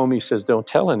way home, he says, don't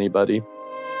tell anybody.